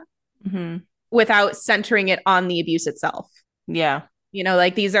trauma Hmm. without centering it on the abuse itself. Yeah. You know,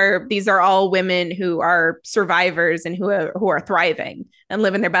 like these are all women who are survivors and who are thriving and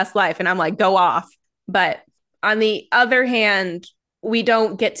living their best life. And I'm like, go off. But on the other hand, we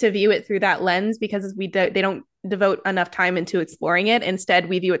don't get to view it through that lens because they don't devote enough time into exploring it. Instead,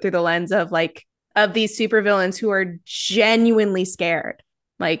 we view it through the lens of like of these supervillains who are genuinely scared.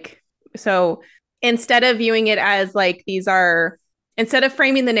 Like, so instead of viewing it as like instead of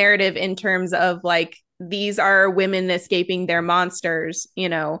framing the narrative in terms of like these are women escaping their monsters, you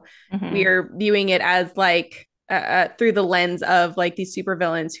know, we Hmm. are viewing it as like through the lens of like these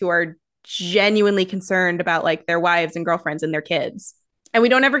supervillains who are genuinely concerned about like their wives and girlfriends and their kids. And we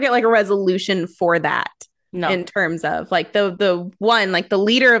don't ever get like a resolution for that No. in terms of like the one, like the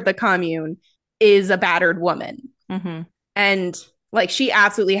leader of the commune is a battered woman. Hmm. And like she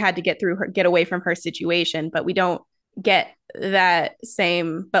absolutely had to get away from her situation, but we don't get that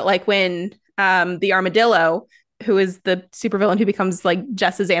same. But like when the armadillo, who is the supervillain who becomes like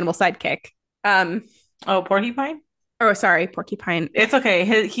Jess's animal sidekick, um Oh, porcupine? or sorry, porcupine. It's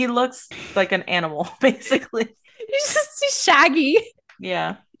okay. He looks like an animal, basically. He's shaggy.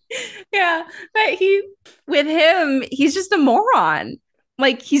 Yeah. Yeah, but with him, he's just a moron.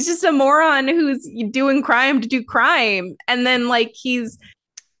 Like he's just a moron who's doing crime to do crime, and then like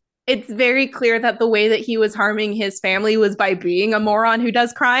it's very clear that the way that he was harming his family was by being a moron who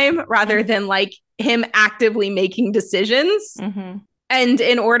does crime rather Hmm. than like him actively making decisions. Hmm. And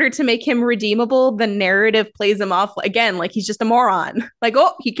in order to make him redeemable, the narrative plays him off again like he's just a moron. Like,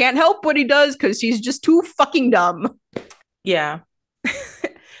 oh, he can't help what he does because he's just too fucking dumb. Yeah.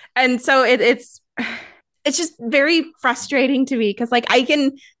 And so it's just very frustrating to me because like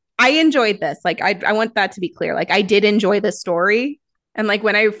I enjoyed this. Like I want that to be clear. Like I did enjoy this story. And like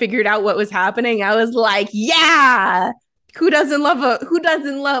when I figured out what was happening, I was like, yeah, who doesn't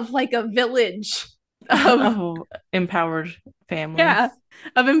love like a village of Of empowered families. yeah,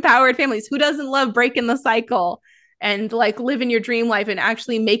 of empowered families? Who doesn't love breaking the cycle and like living your dream life and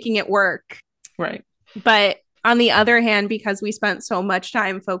actually making it work? Right. But on the other hand, because we spent so much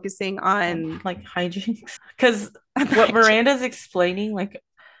time focusing on Like hijinks. Because what hijinks. Miranda's explaining, like,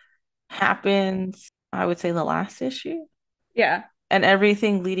 happens, I would say, in the last issue. Yeah. And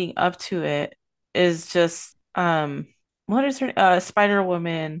everything leading up to it is just what is her Spider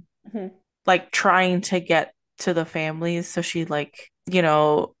Woman Mhm. like trying to get to the families. So she like,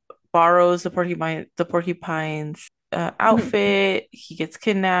 borrows the porcupine's Mhm. outfit. He gets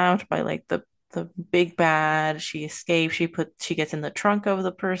kidnapped by like the big bad. She escapes. She gets in the trunk of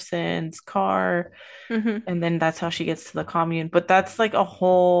the person's car, Mhm. and then that's how she gets to the commune. But that's like a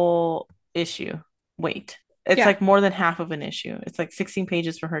whole issue. Wait. It's Yeah. like more than half of an issue. It's like 16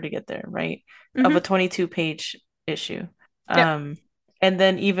 pages for her to get there, right? Of a Mhm. 22-page issue. Yep. Um, and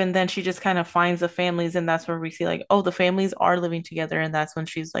then even then she just kind of finds the families, and that's where we see like, oh, the families are living together, and that's when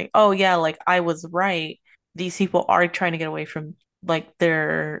she's like, oh yeah, like I was right. These people are trying to get away from like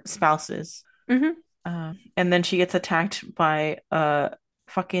their spouses. Mhm. And then she gets attacked by a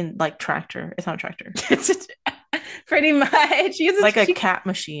fucking like tractor. It's not a tractor. Pretty much. Like a cat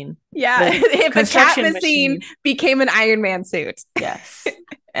machine. Yeah. The If a cat construction machine machine. became an Iron Man suit. Yes.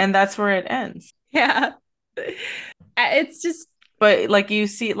 And that's where it ends. Yeah. It's just But like you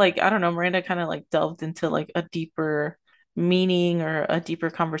see, like, I don't know, Miranda kind of like delved into like a deeper meaning or a deeper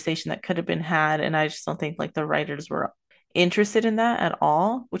conversation that could have been had. And I just don't think like the writers were interested in that at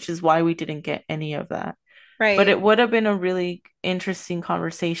all, which is why we didn't get any of that. But it right. would have been a really interesting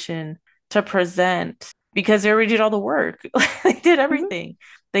conversation to present because they already did all the work. They did Mhm. everything.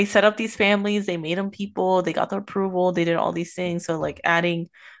 They set up these families, they made them people, they got the approval, they did all these things. So like adding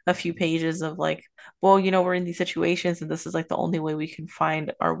a few pages of like, well, we're in these situations and this is like the only way we can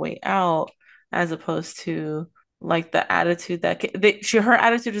find our way out, as opposed to like the attitude that her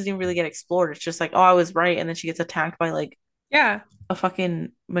attitude doesn't even really get explored. It's just like, oh, I was right, and then she gets attacked by like Yeah. a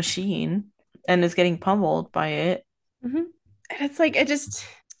fucking machine and is getting pummeled by it. Mhm. And it's like it just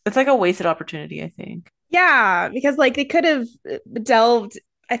It's like a wasted opportunity, I think. yeah, because like they could have delved.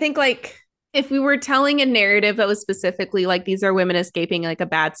 I think like if we were telling a narrative that was specifically like these are women escaping like a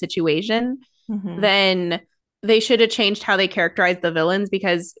bad situation, Hmm. then they should have changed how they characterize the villains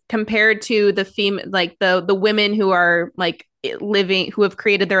because compared to like the women who are like living who have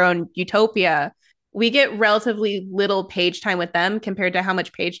created their own utopia, we get relatively little page time with them compared to how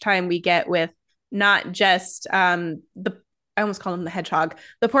much page time we get with not just the I almost call him the hedgehog,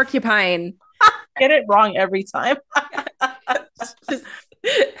 the porcupine get it wrong every time. Just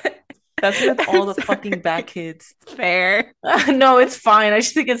That's with all I'm the fucking sorry. bad kids. Fair. No, it's fine. I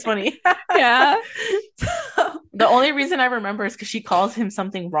just think it's funny. Yeah. The only reason I remember is because she calls him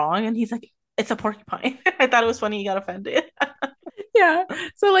something wrong, and he's like, "It's a porcupine." I thought it was funny. He got offended. Yeah.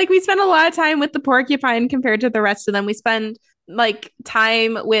 So like we spend a lot of time with the porcupine compared to the rest of them. We spend like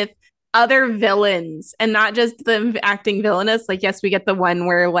time with other villains and not just them acting villainous. Like, yes, we get the one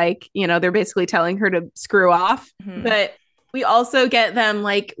where like, they're basically telling her to screw off, Mhm. but we also get them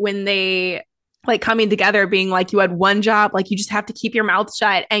like when they like coming together being like you had one job, like you just have to keep your mouth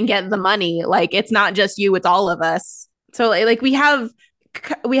shut and get the money. Like it's not just you, it's all of us. So like we have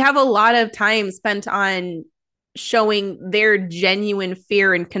a lot of time spent on showing their genuine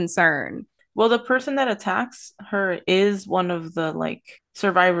fear and concern. Well, the person that attacks her is one of the like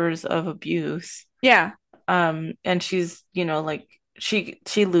survivors of abuse. Yeah. And she's, like she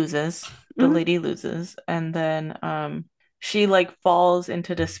loses, the Mm-hmm. lady loses, and then she like falls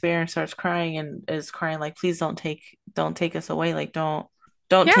into despair and starts crying and is crying like, please don't take us away. Like don't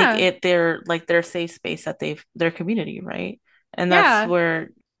take Yeah. it their safe space that their community, right? And that's Yeah. where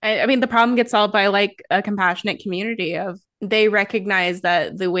I mean, the problem gets solved by like a compassionate community of they recognize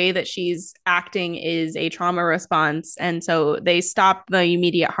that the way that she's acting is a trauma response. And so they stop the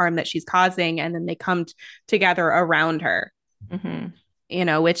immediate harm that she's causing and then they come together around her, Mhm.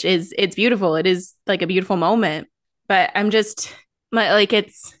 which it's beautiful. It is like a beautiful moment. But I'm just like,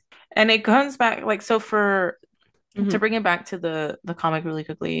 it's, And it comes back like so for to mhm, bring it back to the comic really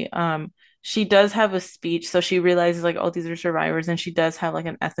quickly, she does have a speech. So she realizes like, oh, these are survivors, and she does have like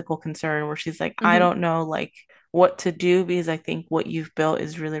an ethical concern where she's like, I mhm. don't know like what to do because I think what you've built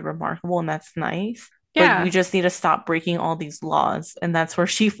is really remarkable and that's nice, but you Yeah. just need to stop breaking all these laws. And that's where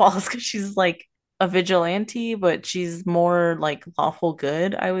she falls because she's like a vigilante, but she's more like lawful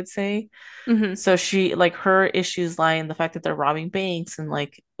good, I would say. Hmm. So she like her issues lie in the fact that they're robbing banks and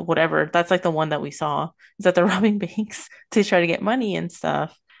like whatever. That's like the one that we saw is that they're robbing banks to try to get money and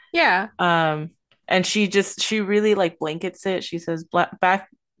stuff. Yeah. Um, and she really like blankets it. She says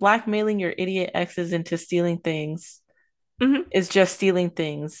blackmailing your idiot exes into stealing things Hmm. is just stealing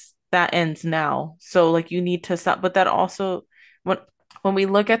things. That ends now. So like you need to stop. But that also when when we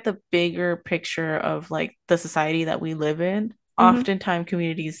look at the bigger picture of like the society that we live in, Hmm. oftentimes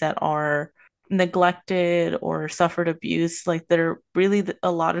communities that are neglected or suffered abuse, like they're really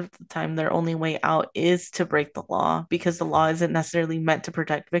a lot of the time their only way out is to break the law because the law isn't necessarily meant to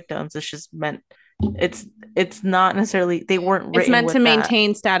protect victims. It's just meant it's it's not necessarily they weren't It's written meant to with that.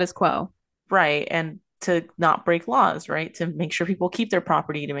 maintain status quo. Right. And to not break laws, right? To make sure people keep their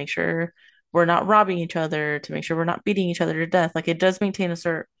property, to make sure we're not robbing each other, to make sure we're not beating each other to death. Like it does maintain a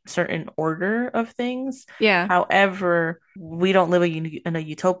certain order of things. Yeah. However, we don't live in a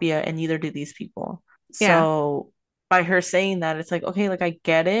utopia, and neither do these people. Yeah. So by her saying that, it's like, okay, like I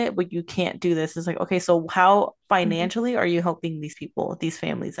get it, but you can't do this. It's like, okay, so how Hmm. financially are you helping these people, these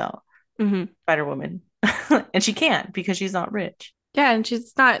families out? Hmm. Spider Woman. And she can't because she's not rich. Yeah. And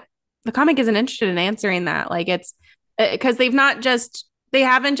she's not, the comic isn't interested in answering that. Like it's because they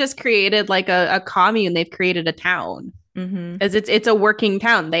haven't just created like a commune, they've created a town. Mm-hmm. As it's a working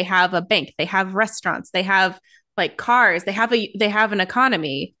town. They have a bank, they have restaurants, they have like cars, they have an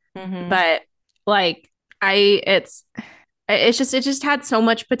economy. Mm-hmm. But like I it just had so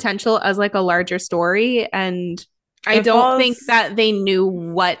much potential as like a larger story and I It don't think falls, that they knew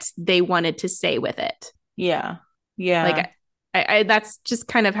what they wanted to say with it. yeah, Like yeah. that's just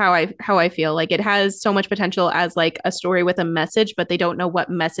kind of how I feel. Like it has so much potential as like a story with a message, but they don't know what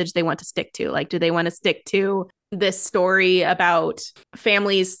message they want to stick to. Like, do they want to stick to this story about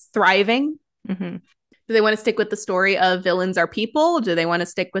families thriving? Hmm. Do they want to stick with the story of villains are people? Do they want to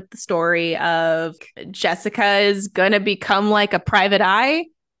stick with the story of Jessica is gonna become like a private eye?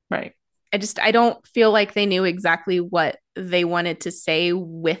 Right. I don't feel like they knew exactly what they wanted to say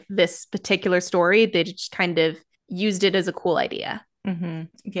with this particular story. They just kind of used it as a cool idea.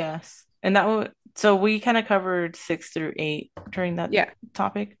 Yes. And that would, so we kind of covered 6 through 8 during that Yeah.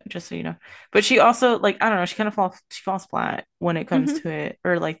 topic, just so you know. But she also, like, I don't know, she falls flat when it comes Hmm. to it,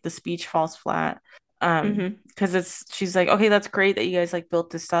 or like the speech falls flat. Hmm. Because she's like, okay, that's great that you guys like built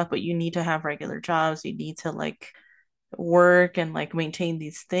this stuff, but you need to have regular jobs. You need to like work and like maintain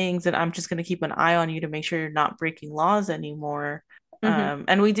these things, and I'm just going to keep an eye on you to make sure you're not breaking laws anymore. Hmm.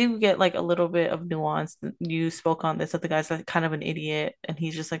 And we do get like a little bit of nuance. You spoke on this that the guy's like kind of an idiot and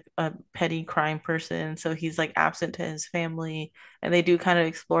he's just like a petty crime person, so he's like absent to his family, and they do kind of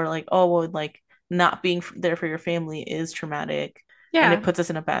explore like, oh well, like not being there for your family is traumatic. and it Yeah. puts us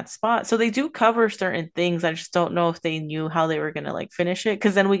in a bad spot. So they do cover certain things. I just don't know if they knew how they were gonna like finish it,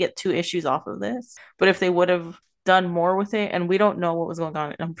 because then we get 2 issues off of this. But if they would have done more with it, and we don't know what was going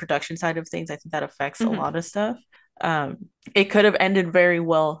on production side of things, I think that affects a Mhm. lot of stuff. Um, it could have ended very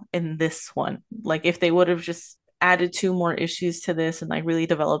well in this one. Like if they would have just added 2 more issues to this and like really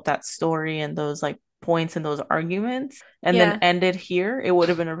developed that story and those like points and those arguments and then Yeah. ended here, it would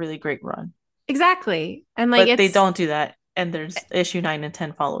have been a really great run. Exactly. And like But they it's don't do that. And there's issue 9 and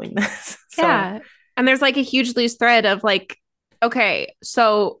 10 following this. So yeah. And there's like a huge loose thread of like, okay,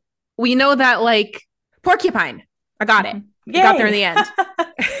 so we know that like Porcupine, I got it. mhm. I got there in Yay. the end.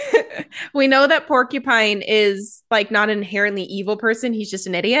 We know that Porcupine is like not an inherently evil person. He's just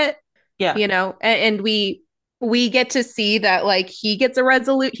an idiot, Yeah. you know? And we get to see that like he gets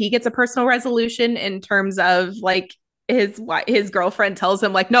a personal resolution in terms of like his girlfriend tells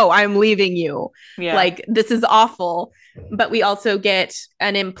him like, no, I'm leaving you, Yeah. like this is awful. But we also get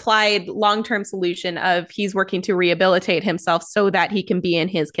an implied long-term solution of he's working to rehabilitate himself so that he can be in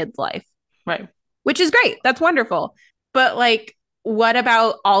his kid's life, Right. which is great. That's wonderful. But like, what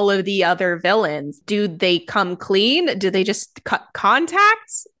about all of the other villains? Do they come clean? Do they just cut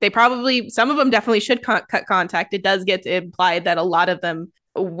contact? They probably, some of them definitely should cut contact. It does get implied that a lot of them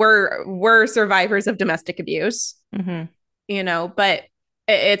were survivors of domestic abuse, hmm you know, but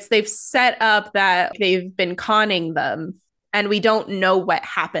it's they've set up that they've been conning them and we don't know what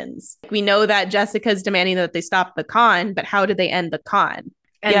happens. We know that Jessica's demanding that they stop the con, but how do they end the con?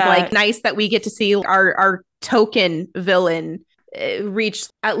 And Yeah. like nice that we get to see our token villain reach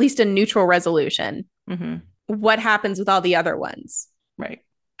at least a neutral resolution. hmm What happens with all the other ones? Right.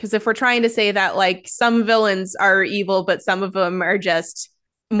 Because if we're trying to say that like some villains are evil, but some of them are just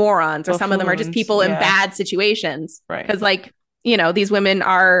morons, or some of them are just Buffoons. people in Yeah. bad situations, Right. because like, you know, these women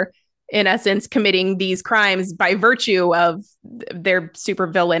are in essence committing these crimes by virtue of their super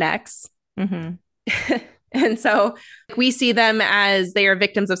villain X. hmm And so we see them as they are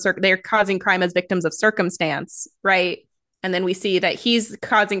victims of they're causing crime as victims of circumstance, right? And then we see that he's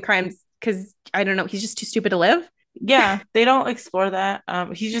causing crimes because I don't know, he's just too stupid to live. Yeah. They don't explore that.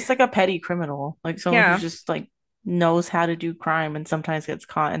 He's just like a petty criminal, like someone who Yeah. just like knows how to do crime and sometimes gets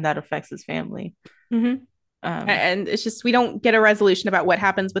caught, and that affects his family. Mm-hmm. Um, And it's just we don't get a resolution about what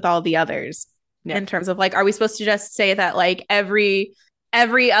happens with all the others yeah. in terms of like, are we supposed to just say that like every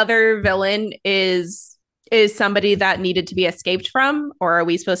other villain is somebody that needed to be escaped from, or are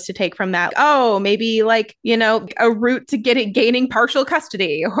we supposed to take from that, oh, maybe like, you know, a route to gaining partial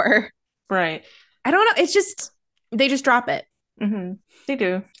custody, or Right. I don't know, it's just they just drop it. hmm They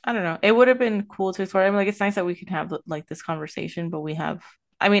do. I don't know. It would have been cool to explore. I mean, like, it's nice that we could have like this conversation, but we have.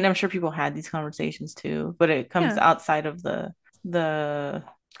 I mean, I'm sure people had these conversations too, but it comes Yeah. outside of the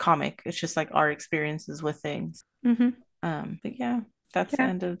comic. It's just like our experiences with things. Mm-hmm. But yeah, that's the Yeah.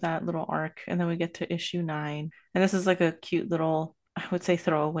 end of that little arc, and then we get to issue 9, and this is like a cute little, I would say,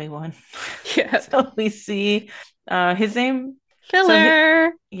 throwaway one. Yeah. So we see, his name. So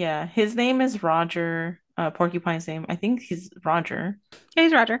Filler. yeah, his name is Roger. Porcupine's name, I think he's Roger. Yeah,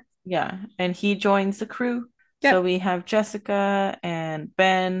 he's Roger. Yeah, and he joins the crew. So Yep. we have Jessica and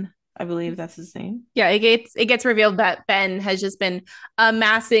Ben, I believe that's his name. Yeah, it gets revealed that Ben has just been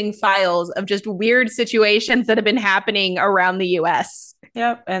amassing files of just weird situations that have been happening around the US.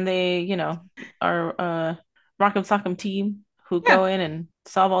 Yep, and they, are Rock'em Sock'em team who Yeah. go in and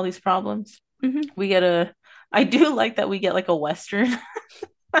solve all these problems. Mm-hmm. We get I do like that we get like a Western.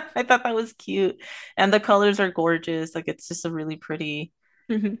 I thought that was cute. And the colors are gorgeous. Like it's just a really pretty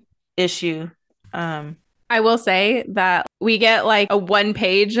Mm-hmm. issue. Um, I will say that we get like a one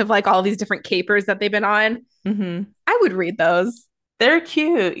page of like all these different capers that they've been on. mhm. I would read those. They're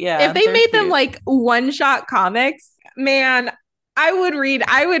cute. If Yeah, they they're made them cute. like one shot comics, man, I would read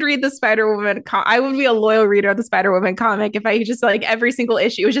the Spider-Woman I would be a loyal reader of the Spider-Woman comic if I could just like every single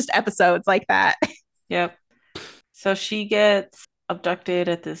issue was just episodes like that. Yep. So she gets abducted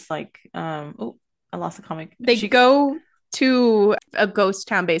at this like oh, I lost the comic. They She go to a ghost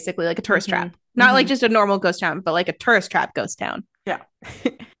town, basically, like a tourist mhm, trap. Not like mhm. just a normal ghost town, but like a tourist trap ghost town. Yeah.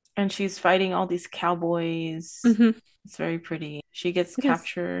 And she's fighting all these cowboys. Mm-hmm. It's very pretty. She gets It is.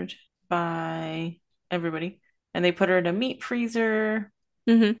 captured by everybody, and they put her in a meat freezer,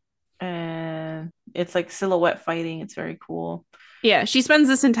 Mm-hmm. and it's like silhouette fighting. It's very cool. Yeah, she spends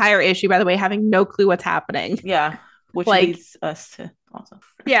this entire issue, by the way, having no clue what's happening. Yeah, which Like, leads us to also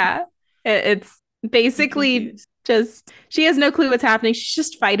yeah, it's be basically confused. just she has no clue what's happening. She's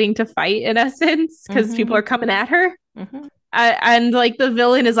just fighting to fight in essence because people hmm are coming at her. hmm And like the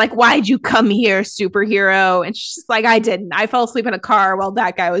villain is like, "Why'd you come here, superhero?" And she's like, "I didn't. I fell asleep in a car while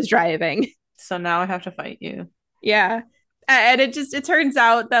that guy was driving." So now I have to fight you. Yeah. And it turns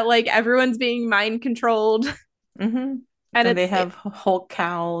out that like everyone's being mind controlled. Mm-hmm. And And they have Hulk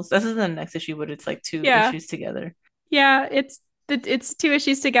cows. This is the next issue, but it's like two yeah. issues together. Yeah, it's two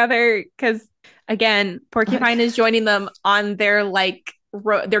issues together because again, Porcupine is joining them on their like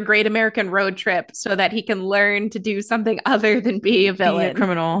their Great American Road Trip so that he can learn to do something other than be a Be a villain.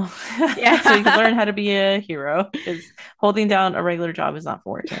 criminal. So you can Yeah. learn how to be a hero because holding down a regular job is not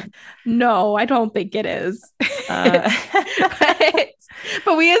for him. No, I don't think it is. Uh,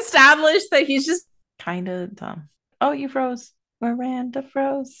 but we established that he's just kind of dumb. Oh, you froze. Miranda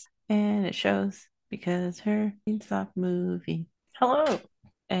froze. And it shows because her feet stopped moving. Hello.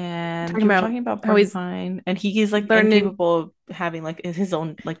 And talking you were about talking about how he's Porcupine, and he's like learning. incapable of having like his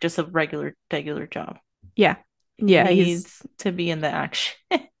own like just a regular job. Yeah. He Yeah, he's needs to be in the action.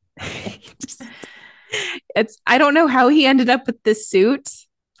 just, it's I don't know how he ended up with this suit.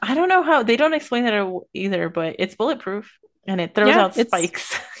 I don't know how they don't explain that either, but it's bulletproof and it throws Yeah, out it's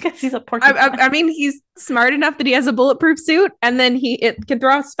spikes because he's a porcupine. I mean, he's smart enough that he has a bulletproof suit, and then it can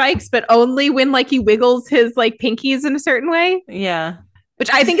throw off spikes, but only when like he wiggles his like pinkies in a certain way, Yeah. which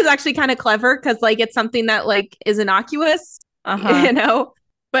I think is actually kind of clever because like it's something that like is innocuous, Uh-huh.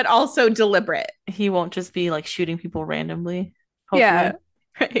 but also deliberate. He won't just be like shooting people randomly, Yeah,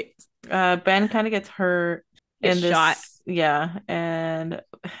 hopefully. right. Ben kind of gets hurt Gets in shot. this, yeah, and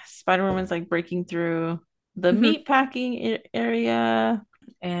Spider-Woman's like breaking through the Mm-hmm. meat packing area,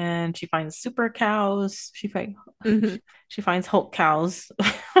 and she finds super cows. Mm-hmm. She finds Hulk cows,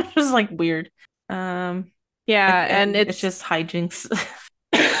 which is like weird. Um, Yeah, and it's just hijinks.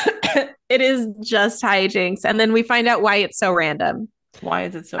 it is just hijinks, and then we find out why it's so random. Why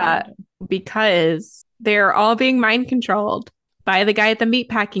is it so Uh, random? because they're all being mind controlled by the guy at the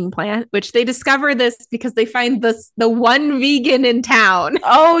meatpacking plant, which they discover this because they find the one vegan in town.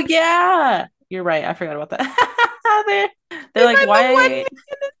 Oh yeah, you're right. I forgot about that. They're They like, find the one why? vegan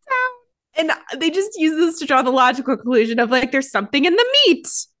in town. And they just use this to draw the logical conclusion of like there's something in the meat.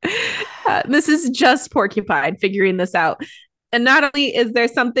 This is just Porcupine figuring this out. And not only is there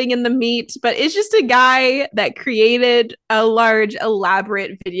something in the meat, but it's just a guy that created a large,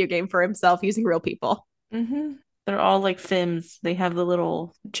 elaborate video game for himself using real people. Mm-hmm. They're all like Sims. They have the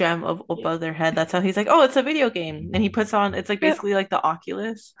little gem of Yeah. above their head. That's how he's like, oh, it's a video game. And he puts on, it's like Yep. basically like the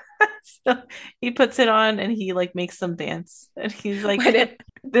Oculus. So he puts it on and he like makes them dance. And he's When like, it,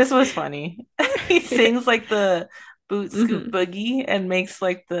 this was funny. He sings like the boot scoot Mhm. boogie and makes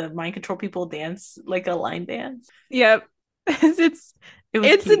like the mind control people dance like a line dance. Yep. It's It was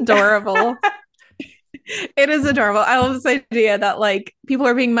it's cute. adorable. It is adorable. I love this idea that like people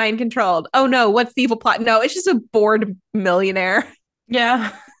are being mind controlled. Oh no, what's the evil plot? No, it's just a bored millionaire.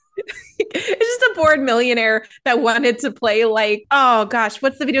 Yeah. It's just a bored millionaire that wanted to play like, oh gosh,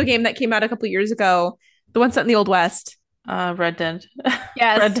 what's the video game that came out a couple years ago? The one set in the Old West. Red Dead. Red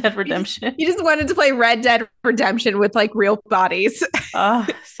Yes. Dead He just, Redemption. he just wanted to play Red Dead Redemption with like real bodies.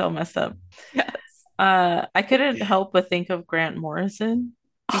 So messed up. Yes. I couldn't help but think of Grant Morrison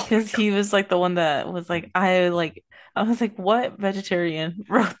Oh my because he was like the one that was like I was like, what vegetarian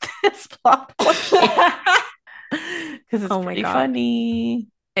wrote this plot point? god. Because it's Oh my pretty god. funny.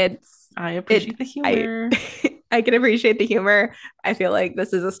 It's I it appreciate the I humor. I can appreciate the humor. I feel like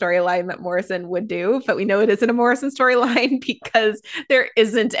this is a storyline that Morrison would do, but we know it isn't a Morrison storyline because there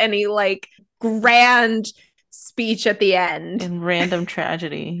isn't any like grand speech at the end. In random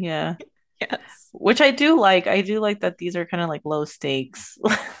tragedy, yeah. Yes. Which I do like. I do like that these are kind of like low stakes.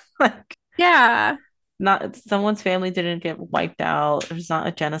 Like Yeah. not someone's family didn't get wiped out. There's not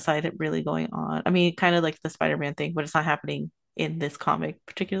a genocide really going on. I mean, kind of like the Spider-Man thing, but it's not happening in this comic Yeah.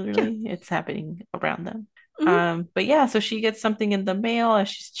 particularly. It's happening around them. Mhm. But yeah, so she gets something in the mail as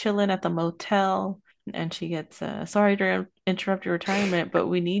she's chilling at the motel, and she gets sorry to interrupt your retirement, but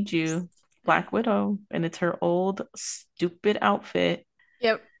we need you, Black Widow, and it's her old stupid outfit.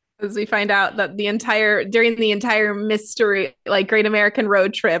 Yep. As we find out that during the entire mystery, like Great American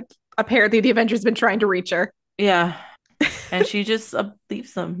Road Trip, apparently the Avengers been trying to reach her. Yeah, and she just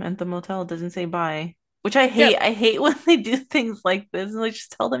leaves them at the motel, doesn't say bye. Which I hate. Yep. I hate when they do things like this. And like,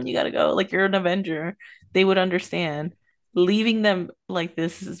 just tell them you gotta go. Like you're an Avenger. They would understand. Leaving them like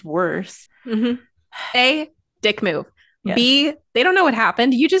this is worse. Mm-hmm. A, dick move. Yes. B, they don't know what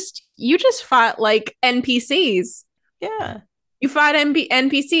happened. You just fought like NPCs. Yeah. You fought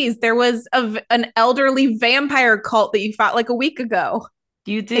NPCs. There was an elderly vampire cult that you fought like a week ago.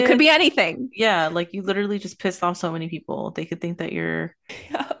 You It could did. be anything. Yeah. Like you literally just pissed off so many people. They could think that you're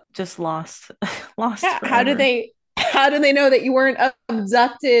just lost, lost Yeah. How do forever. they? How do they know that you weren't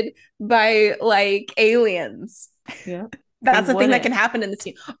abducted by like aliens? Yeah. They That's the thing that wouldn't. can happen in this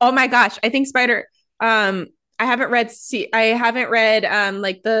scene. Oh my gosh! I think Spider. I haven't read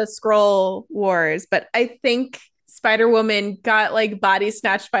like the Scroll Wars, but I think Spider-Woman got like body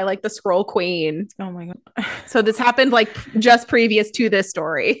snatched by like the Scroll Queen. Oh my god. So this happened like just previous to this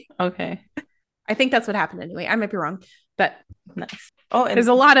story. Okay. I think that's what happened anyway. I might be wrong, but Nice. Oh, there's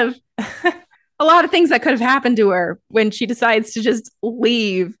and a lot of things that could have happened to her when she decides to just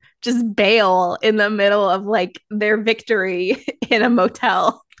leave, just bail in the middle of like their victory in a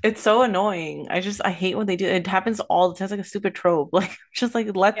motel. it's so annoying. I hate when they do it. It happens all the time. It's like a stupid trope. Like just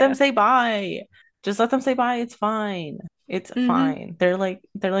like let them Yeah. say bye. Just let them say bye. It's fine. It's Mm-hmm. fine. They're like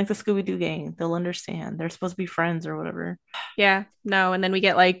the Scooby-Doo gang. They'll understand. They're supposed to be friends or whatever. Yeah, no. And then we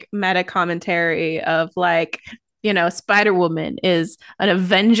get like meta commentary of like, Spider Woman is an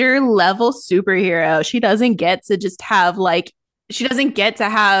Avenger level superhero. She doesn't get to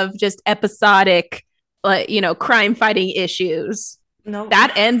have just episodic, like, crime fighting issues. No,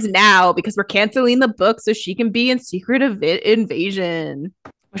 That ends now because we're canceling the book so she can be in Secret Invasion.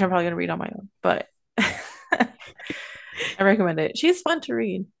 which I'm probably gonna read on my own, but I recommend it. She's fun to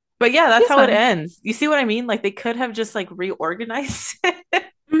read. But yeah, that's She's how it fun. ends. You see what I mean? Like they could have just like reorganized it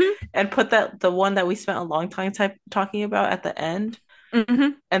Mm-hmm. and put that the one that we spent a long time talking about at the end, Mm-hmm.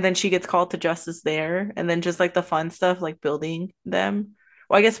 and then she gets called to justice there, and then just like the fun stuff like building them.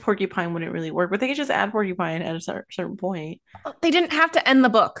 Well, I guess Porcupine wouldn't really work, but they could just add Porcupine at a certain point. They didn't have to end the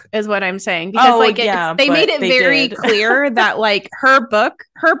book is what I'm saying, because Oh like yeah, they made but it they very did. clear that like her book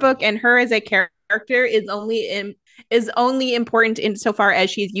and her as a character is only important insofar as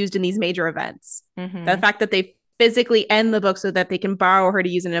she's used in these major events. The Hmm. fact that they physically end the book so that they can borrow her to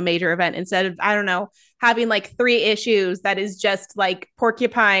use in a major event instead of, I don't know, having like 3 issues that is just like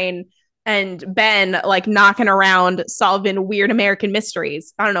Porcupine and Ben like knocking around solving weird American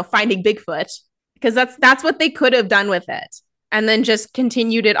mysteries. I don't know, finding Bigfoot, because that's what they could have done with it, and then just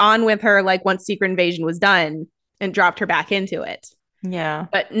continued it on with her like once Secret Invasion was done and dropped her back into it. Yeah,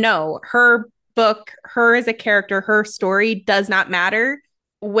 But no, her book, her as a character, her story does not matter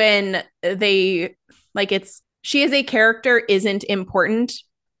when they like it's she as a character isn't important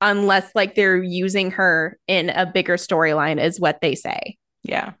unless like they're using her in a bigger storyline is what they say.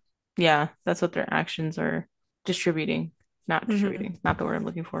 yeah, yeah. That's what their actions are distributing. Not Mm-hmm. distributing, not the word I'm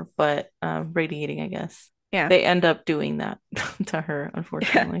looking for, but radiating, I guess. Yeah. They end up doing that to her, Yeah,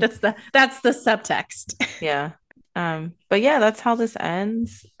 unfortunately. that's the subtext. Yeah. But yeah, that's how this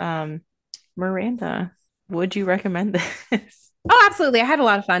ends. Miranda, would you recommend this? Oh, absolutely. I had a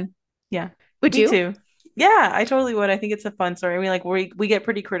lot of fun. Yeah, Would me you? too. Yeah, I totally would. I think it's a fun story. I mean, like we get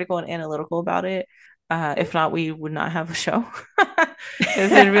pretty critical and analytical about it. If not, we would not have a show.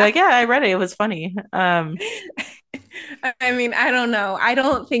 It's gonna be like, yeah, I read it. It was funny. I mean, I don't know. I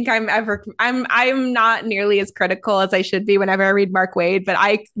don't think I'm not nearly as critical as I should be whenever I read Mark Waid, but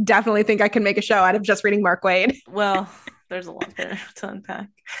I definitely think I can make a show out of just reading Mark Waid. Well, there's a lot there to unpack.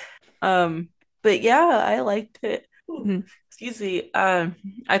 Um, but yeah, I liked it. Ooh, Mhm. excuse me.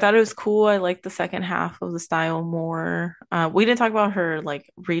 I thought it was cool. I liked the second half of the style more. We didn't talk about her like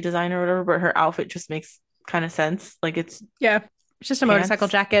redesign or whatever, but her outfit just makes kind of sense. Like it's Yeah. It's just a motorcycle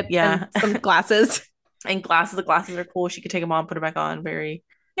pants. jacket and Yeah. some glasses. And glasses. The glasses are cool. She could take them on, put them back on. Very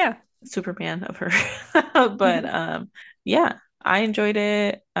Yeah. Superman of her. But yeah, I enjoyed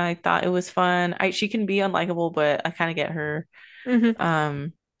it. I thought it was fun. She can be unlikable, but I kind of get her. Hmm.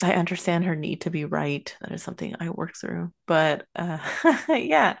 Um, I understand her need to be right. That is something I work through. But yeah,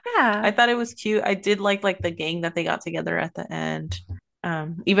 Yeah. I thought it was cute. I did like the gang that they got together at the end.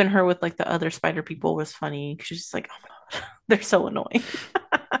 Even her with like the other spider people was funny. She's just like, oh my God, they're so annoying.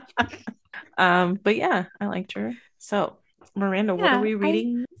 But yeah, I liked her. So, Miranda, what are Yeah. we I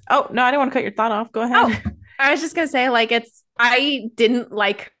reading? Oh, no, I didn't want to cut your thought off. Go Oh, ahead. I was just gonna say, like, I didn't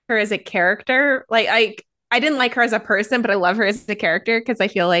like her as a character. Like, I didn't like her as a person, but I love her as a character because I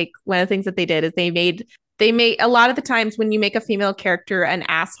feel like one of the things that they did is they made a lot of the times when you make a female character an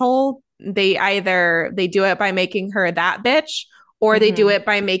asshole, they do it by making her that bitch, or they do Hmm. it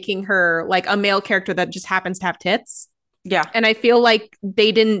by making her like a male character that just happens to have tits. Yeah. And I feel like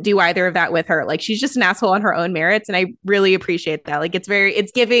they didn't do either of that with her. Like she's just an asshole on her own merits. And I really appreciate that. Like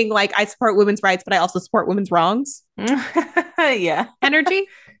it's giving like I support women's rights, but I also support women's wrongs Yeah. energy.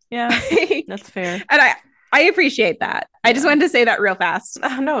 Yeah, And that's fair. I appreciate that. I just Yeah. wanted to say that real fast.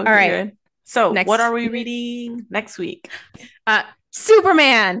 No, All you're right. good. So, what Next. are we reading next week? Uh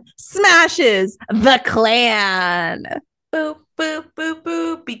Superman smashes the Klan. Boop, boop, boop,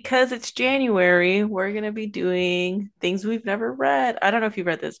 boop. Because it's January, we're going to be doing things we've never read. I don't know if you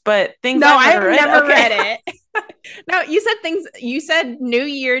read this, but things No, I've I've never read. never Okay. read it. No, you said new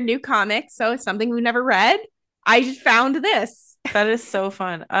year, new comics, so it's something we've never read. I just found this. That is so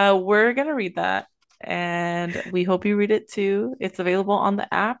fun. We're gonna read that. and we hope you read it too. It's available on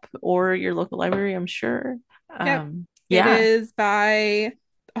the app or your local library, I'm sure. Yep. It Yeah. is by,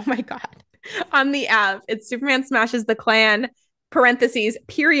 oh my God, on the app. It's Superman Smashes the Klan, parentheses,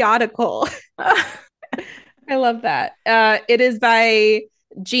 periodical. I love that. It is by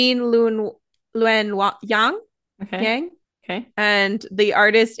Jean Yang. Okay. Yang. Okay. And the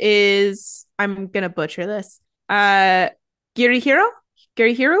artist is, I'm going to butcher this. Uh, Girihiro?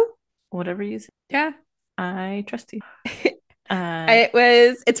 Girihiro? Whatever you say. Yeah. I trust you. Uh,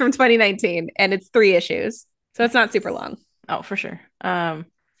 It's from 2019 and it's 3 issues. So it's not super long. oh, for sure.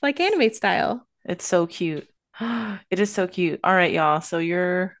 It's like anime style. It's so cute. It is so cute. All right, y'all. So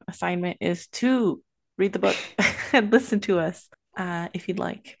your assignment is to read the book and listen to us if you'd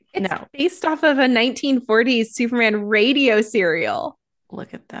like. It's Now, based off of a 1940s Superman radio serial.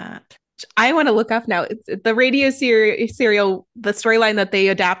 look at that. I want to look up now. It's the radio serial, the storyline that they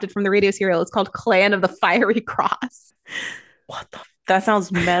adapted from the radio serial is called Clan of the Fiery Cross. What the? That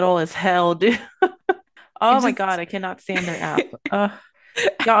sounds metal as hell, dude. Oh my Just, God, I cannot stand their app.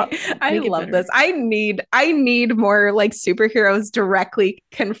 Y'all, I make it love better. this. I need more like superheroes directly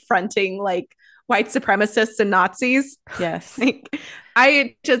confronting like white supremacists and Nazis. Yes. Like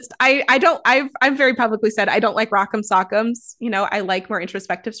I've very publicly said I don't like Rock'em Sock'ems. You know, I like more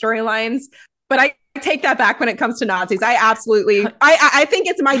introspective storylines, but I take that back when it comes to Nazis. I think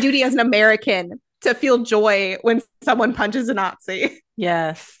it's my duty as an American to feel joy when someone punches a Nazi.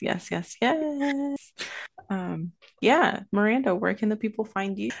 Yes, yes, yes, yes. Yeah, Miranda, where can the people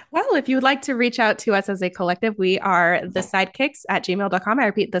find you? Well, if you would like to reach out to us as a collective, we are the sidekicks at gmail.com. I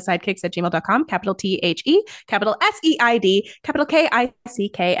repeat, the sidekicks at gmail.com, capital THE, capital SEID, capital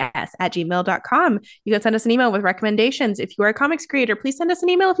KICKS at gmail.com. You can send us an email with recommendations. If you are a comics creator, please send us an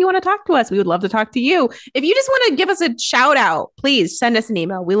email if you want to talk to us. We would love to talk to you. If you just want to give us a shout out, please send us an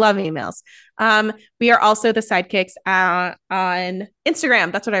email. We love emails. We are also the sidekicks on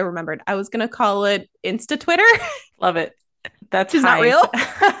Instagram. That's what I remembered. I was going to call it Insta Twitter. Love it. That's not real.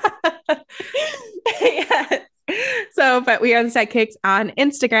 Yes. So, but we are the sidekicks on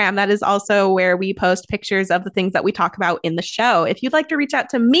Instagram. That is also where we post pictures of the things that we talk about in the show. If you'd like to reach out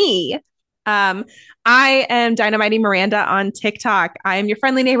to me, I am Dynamite Miranda on TikTok. I am your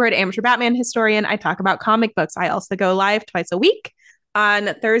friendly neighborhood amateur Batman historian. I talk about comic books. I also go live twice a week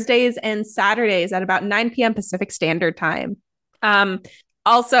on Thursdays and Saturdays at about 9 p.m. Pacific Standard Time.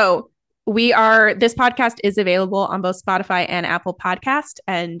 Also, this podcast is available on both Spotify and Apple Podcast.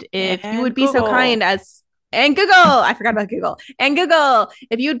 And if you would be so kind as, and Google, I forgot about Google, and Google,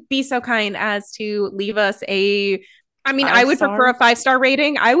 if you'd be so kind as to leave us I would prefer a 5-star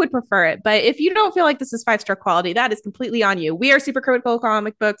rating. I would prefer it. But if you don't feel like this is 5-star quality, that is completely on you. We are super critical of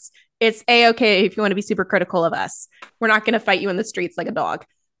comic books. It's A-okay if you want to be super critical of us. We're not going to fight you in the streets like a dog.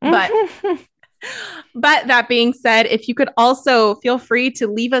 But that being said, if you could also feel free to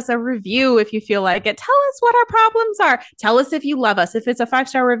leave us a review if you feel like it. Tell us what our problems are. Tell us if you love us. If it's a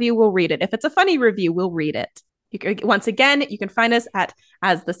 5-star review, we'll read it. If it's a funny review, we'll read it. Once again, you can find us at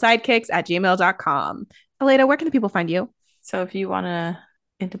asthesidekicks@gmail.com. Aleda, where can the people find you? So if you want to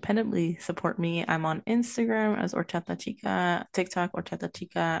independently support me, I'm on Instagram as Horchata Chica, TikTok Horchata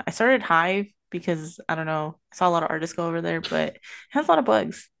Chica. I started Hive because I don't know, I saw a lot of artists go over there, but it has a lot of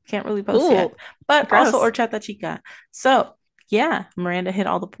bugs. Can't really post yet. But gross. Also Horchata Chica. So yeah, Miranda hit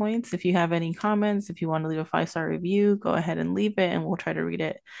all the points. If you have any comments, if you want to leave a 5-star review, go ahead and leave it and we'll try to read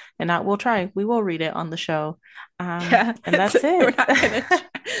it. And not we will read it on the show. And that's it.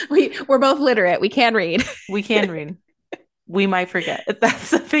 We're both literate. We can read. We can read. We might forget.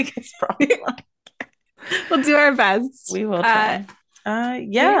 That's the biggest problem. We'll do our best. We will try.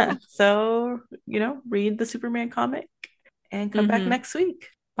 Yeah. So, read the Superman comic and come back next week.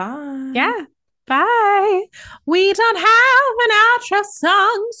 Bye. Yeah. Bye. We don't have an outro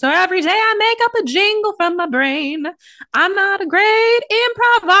song, so every day I make up a jingle from my brain. I'm not a great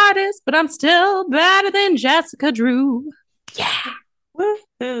improv artist, but I'm still better than Jessica Drew. Yeah.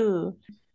 Woohoo.